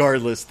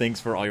 Regardless, thanks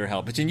for all your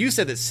help. But you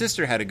said that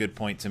Sister had a good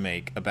point to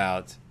make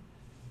about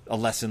a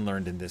lesson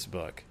learned in this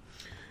book.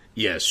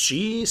 Yes,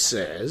 she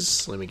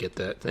says, let me get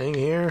that thing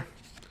here.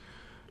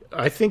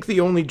 I think the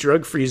only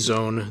drug-free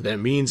zone that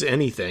means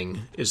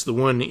anything is the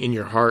one in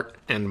your heart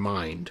and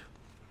mind.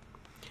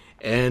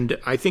 And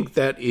I think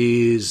that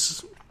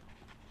is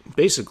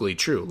basically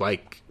true.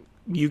 Like,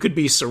 you could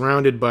be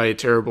surrounded by a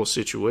terrible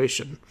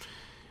situation.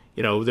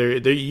 You know, there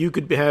you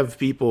could have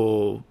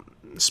people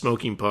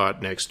smoking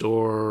pot next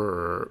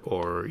door,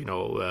 or you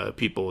know,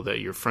 people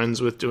that you're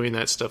friends with doing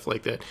that stuff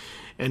like that.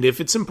 And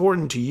if it's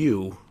important to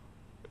you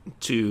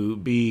to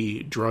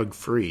be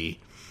drug-free,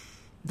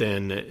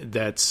 then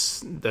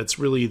that's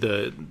really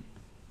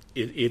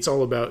it's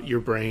all about your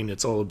brain.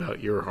 It's all about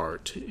your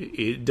heart.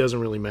 It doesn't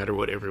really matter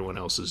what everyone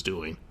else is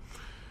doing.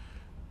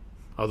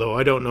 Although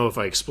I don't know if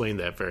I explained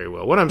that very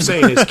well. What I'm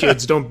saying is,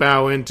 kids, don't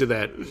bow into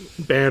that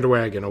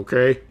bandwagon,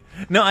 okay?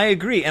 No, I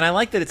agree, and I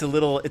like that it's a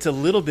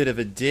little bit of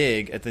a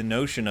dig at the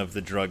notion of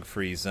the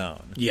drug-free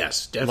zone.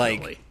 Yes,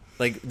 definitely.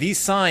 Like these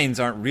signs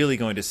aren't really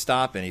going to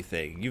stop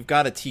anything. You've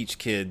got to teach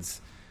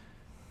kids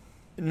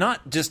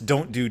not just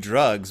don't do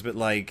drugs, but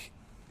like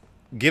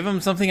give them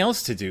something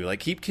else to do. Like,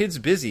 keep kids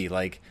busy.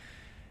 Like,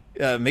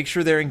 make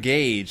sure they're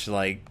engaged.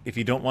 Like, if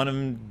you don't want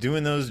them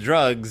doing those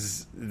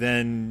drugs,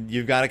 then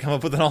you've got to come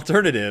up with an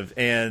alternative.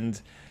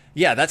 And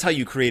yeah, that's how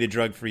you create a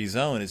drug-free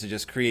zone, is to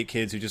just create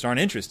kids who just aren't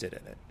interested in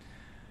it.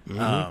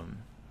 Mm-hmm.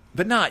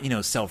 But not,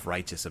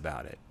 self-righteous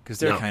about it, because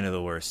they're kind of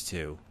the worst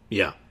too.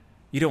 Yeah.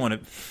 You don't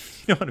want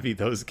to be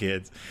those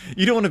kids.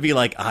 You don't want to be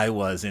like I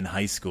was in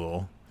high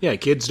school. Yeah,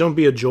 kids, don't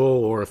be a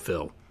Joel or a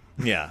Phil.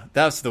 Yeah,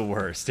 that's the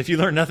worst. If you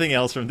learn nothing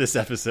else from this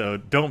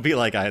episode, don't be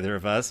like either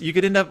of us. You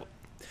could end up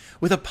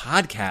with a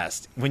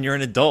podcast when you're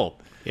an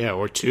adult. Yeah,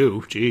 or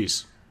 2.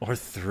 Jeez. Or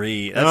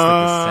 3. That's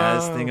the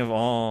saddest thing of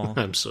all.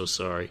 I'm so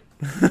sorry.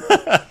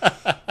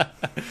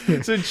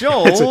 So,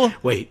 Joel...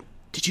 Wait,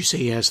 did you say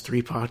he has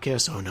 3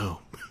 podcasts? Oh, no.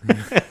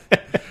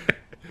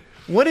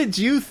 What did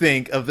you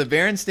think of the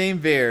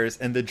Berenstain Bears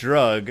and the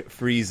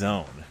drug-free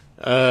zone?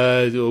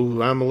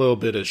 I'm a little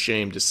bit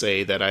ashamed to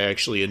say that I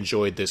actually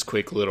enjoyed this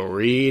quick little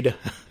read.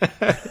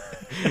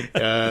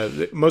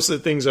 most of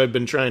the things I've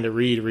been trying to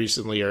read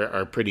recently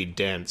are pretty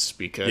dense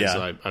because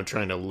I'm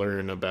trying to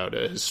learn about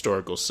a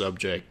historical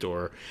subject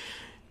or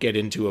get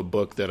into a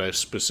book that I've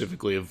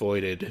specifically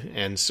avoided.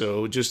 And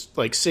so just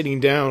like sitting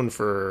down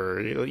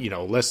for,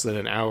 less than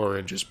an hour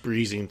and just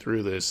breezing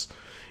through this.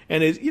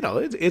 And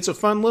it's a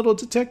fun little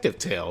detective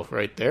tale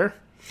right there.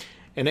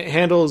 And it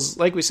handles,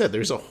 like we said,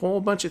 there's a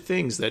whole bunch of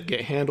things that get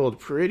handled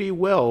pretty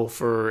well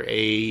for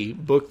a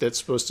book that's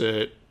supposed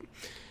to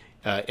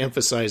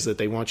emphasize that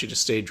they want you to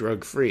stay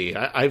drug-free.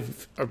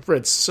 I've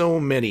read so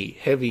many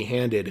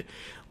heavy-handed,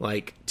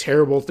 like,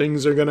 terrible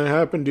things are going to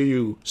happen to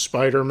you,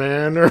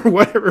 Spider-Man, or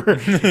whatever,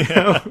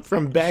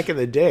 from back in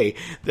the day,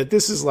 that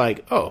this is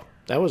like, oh,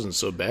 that wasn't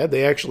so bad.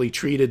 They actually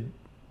treated...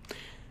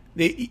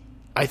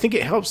 I think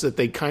it helps that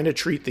they kind of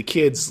treat the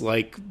kids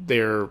like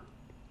they're...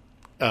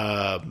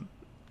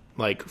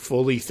 like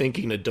fully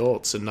thinking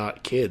adults and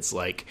not kids,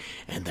 like,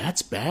 and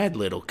that's bad,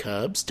 little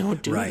cubs,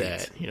 don't do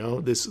that.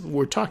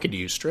 We're talking to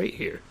you straight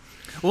here.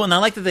 Well, and I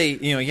like that they,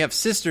 you have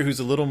sister who's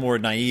a little more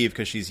naive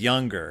because she's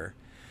younger,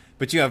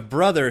 but you have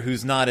brother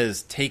who's not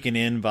as taken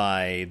in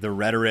by the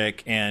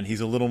rhetoric, and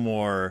he's a little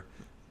more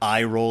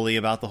eye-rolly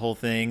about the whole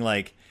thing.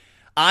 Like,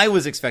 I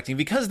was expecting,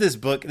 because this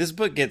book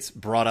gets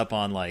brought up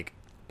on, like,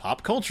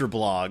 pop culture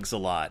blogs a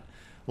lot.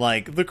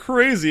 Like, the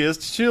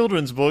craziest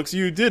children's books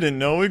you didn't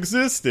know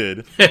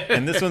existed.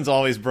 And this one's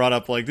always brought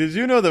up, like, did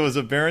you know there was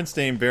a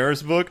Berenstain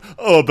Bears book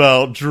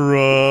about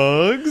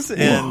drugs?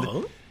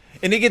 And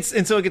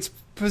so it gets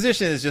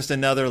positioned as just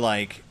another,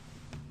 like,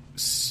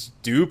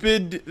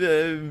 stupid,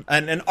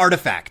 an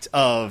artifact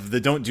of the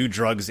don't do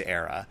drugs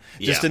era.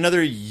 Just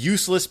another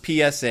useless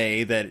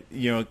PSA that,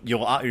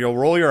 you'll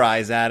roll your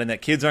eyes at and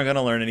that kids aren't going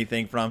to learn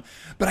anything from.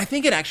 But I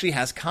think it actually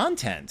has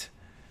content.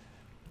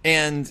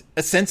 And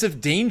a sense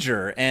of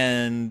danger,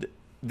 and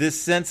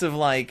this sense of,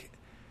 like,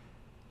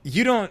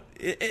 you don't...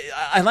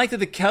 I like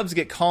that the Cubs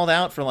get called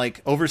out for,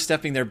 like,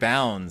 overstepping their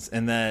bounds,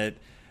 and that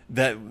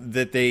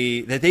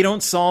they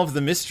don't solve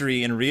the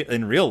mystery in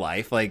real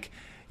life. Like,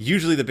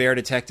 usually the bear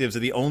detectives are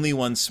the only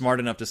ones smart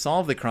enough to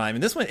solve the crime.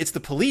 And this one, it's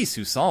the police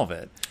who solve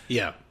it.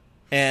 Yeah.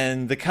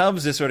 And the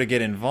Cubs just sort of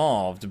get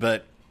involved,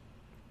 but...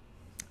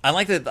 I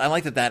like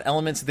that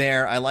element's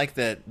there. I like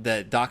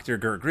that Dr.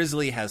 Gert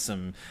Grizzly has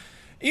some...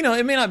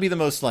 it may not be the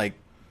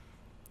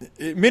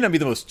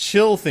most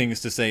chill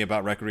things to say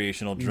about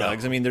recreational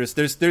drugs. No. I mean,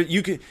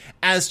 you can,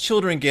 as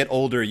children get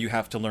older, you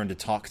have to learn to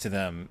talk to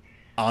them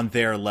on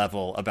their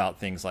level about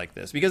things like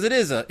this, because it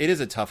is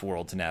a tough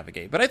world to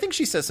navigate. But I think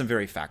she says some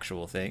very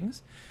factual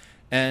things,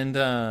 and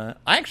I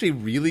actually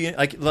really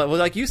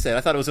like you said, I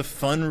thought it was a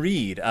fun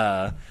read.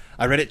 I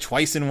read it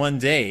twice in one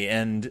day,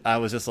 and I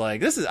was just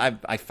like,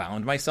 I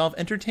found myself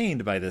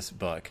entertained by this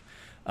book.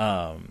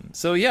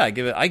 So yeah, I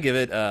give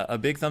it a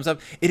big thumbs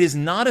up. It is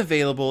not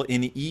available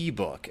in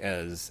ebook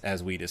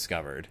as we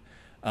discovered.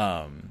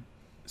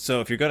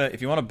 So if you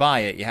want to buy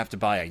it, you have to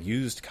buy a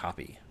used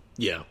copy.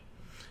 Yeah.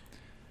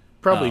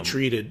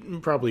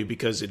 Probably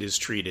because it is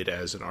treated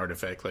as an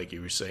artifact, like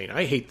you were saying.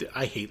 I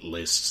hate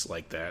lists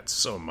like that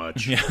so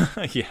much.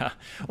 Yeah.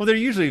 Well, they're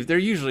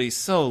usually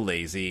so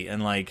lazy,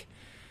 and like,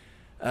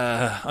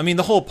 I mean,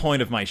 the whole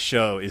point of my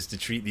show is to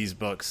treat these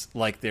books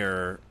like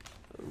they're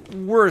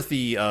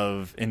worthy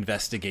of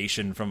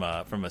investigation from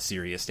a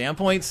serious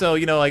standpoint. So,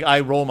 like, I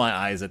roll my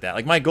eyes at that.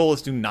 Like, my goal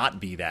is to not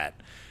be that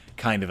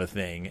kind of a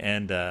thing.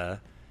 And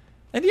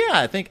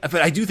yeah, but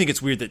I do think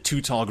it's weird that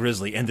Too Tall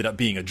Grizzly ended up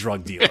being a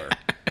drug dealer.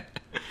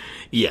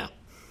 Yeah.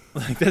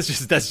 Like, that's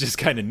just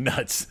kind of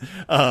nuts.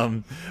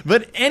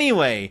 But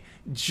anyway,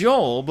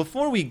 Joel,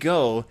 before we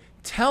go,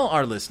 tell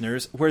our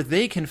listeners where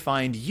they can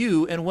find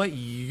you and what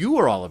you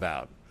are all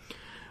about.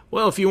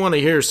 Well, if you want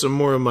to hear some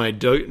more of my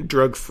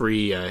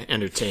drug-free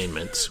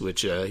entertainment,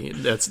 which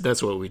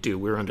that's what we do.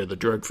 We're under the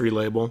drug-free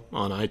label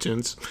on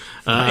iTunes.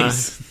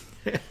 Nice.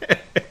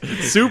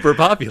 Super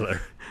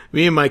popular.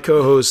 Me and my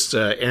co-hosts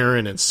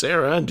Aaron and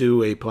Sarah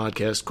do a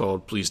podcast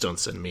called Please Don't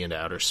Send Me into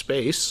Outer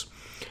Space.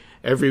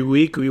 Every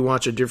week we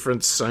watch a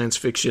different science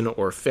fiction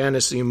or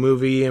fantasy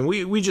movie, and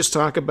we just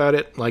talk about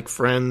it like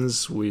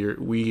friends. We're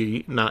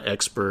not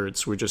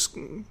experts. We're just...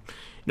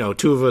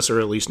 two of us are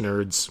at least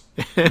nerds,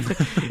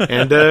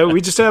 and we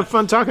just have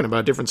fun talking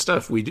about different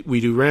stuff. We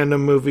do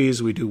random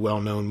movies, we do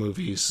well-known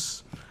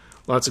movies,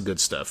 lots of good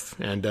stuff,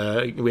 and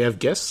we have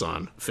guests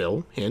on.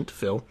 Phil,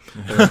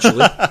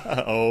 eventually.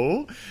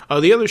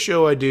 The other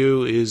show I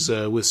do is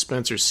with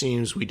Spencer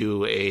Seams. We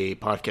do a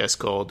podcast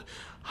called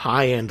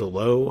High and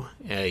Low,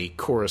 a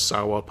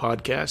Kurosawa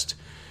podcast.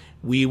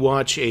 We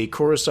watch a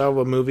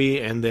Kurosawa movie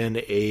and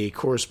then a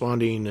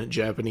corresponding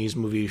Japanese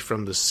movie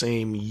from the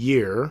same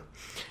year,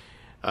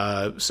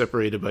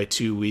 separated by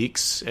 2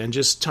 weeks, and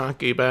just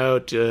talk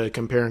about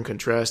compare and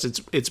contrast.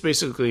 It's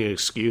basically an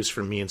excuse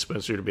for me and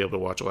Spencer to be able to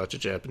watch lots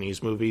of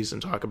Japanese movies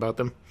and talk about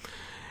them.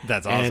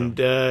 That's awesome.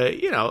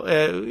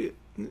 And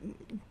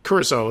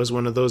Kurosawa is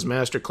one of those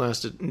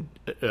masterclass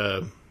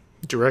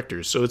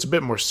directors, so it's a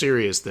bit more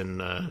serious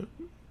than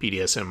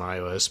BDSM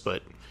iOS,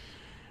 but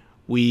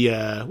we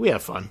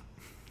have fun.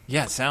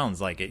 Yeah, sounds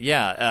like it.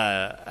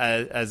 Yeah,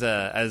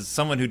 as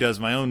someone who does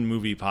my own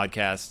movie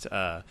podcast,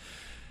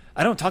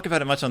 I don't talk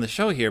about it much on the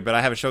show here, but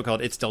I have a show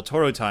called It's Del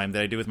Toro Time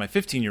that I do with my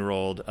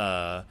 15-year-old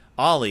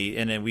Ollie,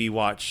 and then we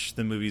watch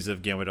the movies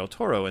of Guillermo del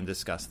Toro and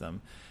discuss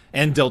them,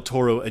 and Del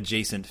Toro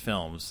adjacent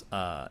films.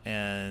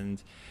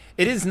 And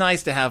it is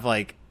nice to have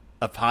like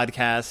a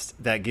podcast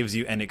that gives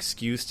you an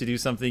excuse to do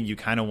something you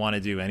kind of want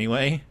to do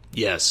anyway.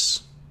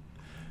 Yes.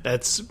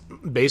 That's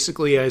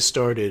basically, I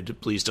started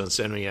Please Don't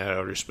Send Me Out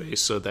Outer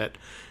Space so that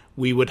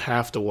we would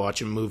have to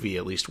watch a movie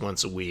at least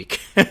once a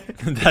week.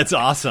 That's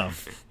awesome.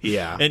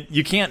 Yeah. And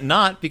you can't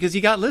not because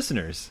you got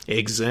listeners.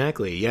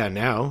 Exactly. Yeah,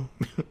 now.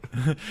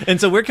 And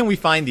so where can we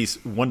find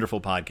these wonderful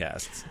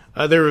podcasts?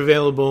 They're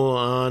available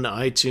on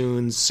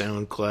iTunes,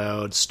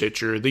 SoundCloud,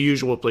 Stitcher, the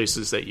usual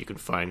places that you can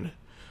find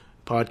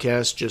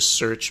podcasts. Just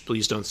search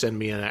Please Don't Send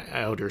Me Out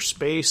Outer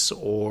Space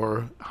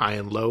or High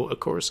and Low, a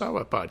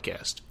Kurosawa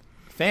podcast.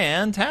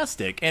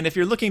 Fantastic. And if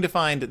you're looking to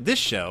find this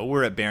show,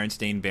 we're at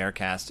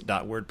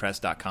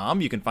berenstainbearcast.wordpress.com.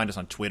 You can find us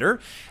on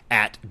Twitter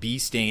at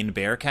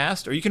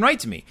bstainbearcast, or you can write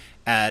to me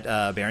at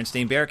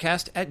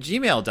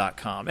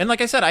berenstainbearcast@gmail.com. And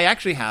like I said, I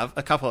actually have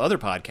a couple other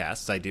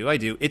podcasts I do.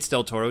 It's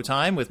Del Toro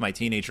Time with my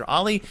teenager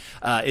Ollie.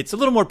 It's a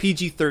little more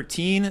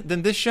PG-13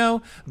 than this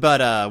show,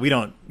 but we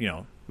don't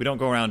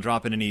go around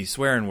dropping any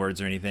swearing words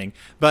or anything.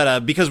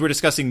 But because we're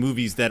discussing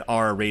movies that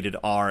are rated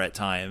R at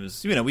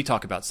times, we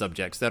talk about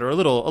subjects that are a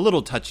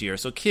little touchier.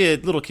 So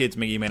little kids,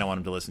 you may not want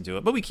them to listen to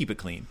it, but we keep it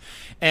clean.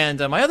 And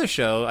my other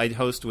show I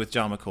host with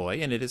John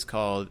McCoy, and it is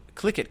called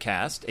Click It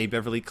Cast, a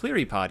Beverly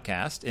Cleary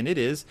podcast, and it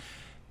is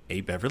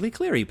a Beverly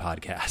Cleary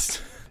podcast.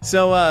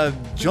 So,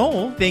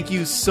 Joel, thank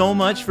you so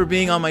much for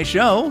being on my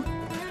show.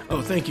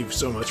 Oh, thank you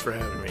so much for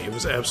having me. It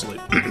was absolute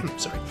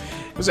sorry.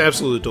 It was an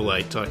absolute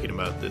delight talking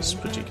about this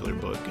particular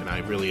book, and I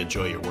really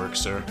enjoy your work,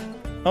 sir.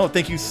 Oh,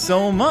 thank you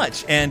so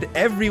much. And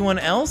everyone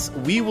else,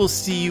 we will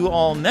see you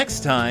all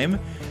next time,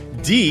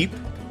 deep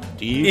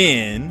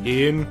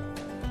in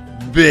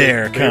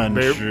Bear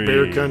Country.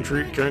 Bear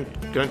Country.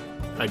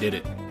 I did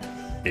it.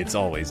 It's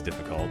always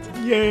difficult.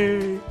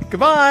 Yay.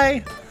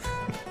 Goodbye.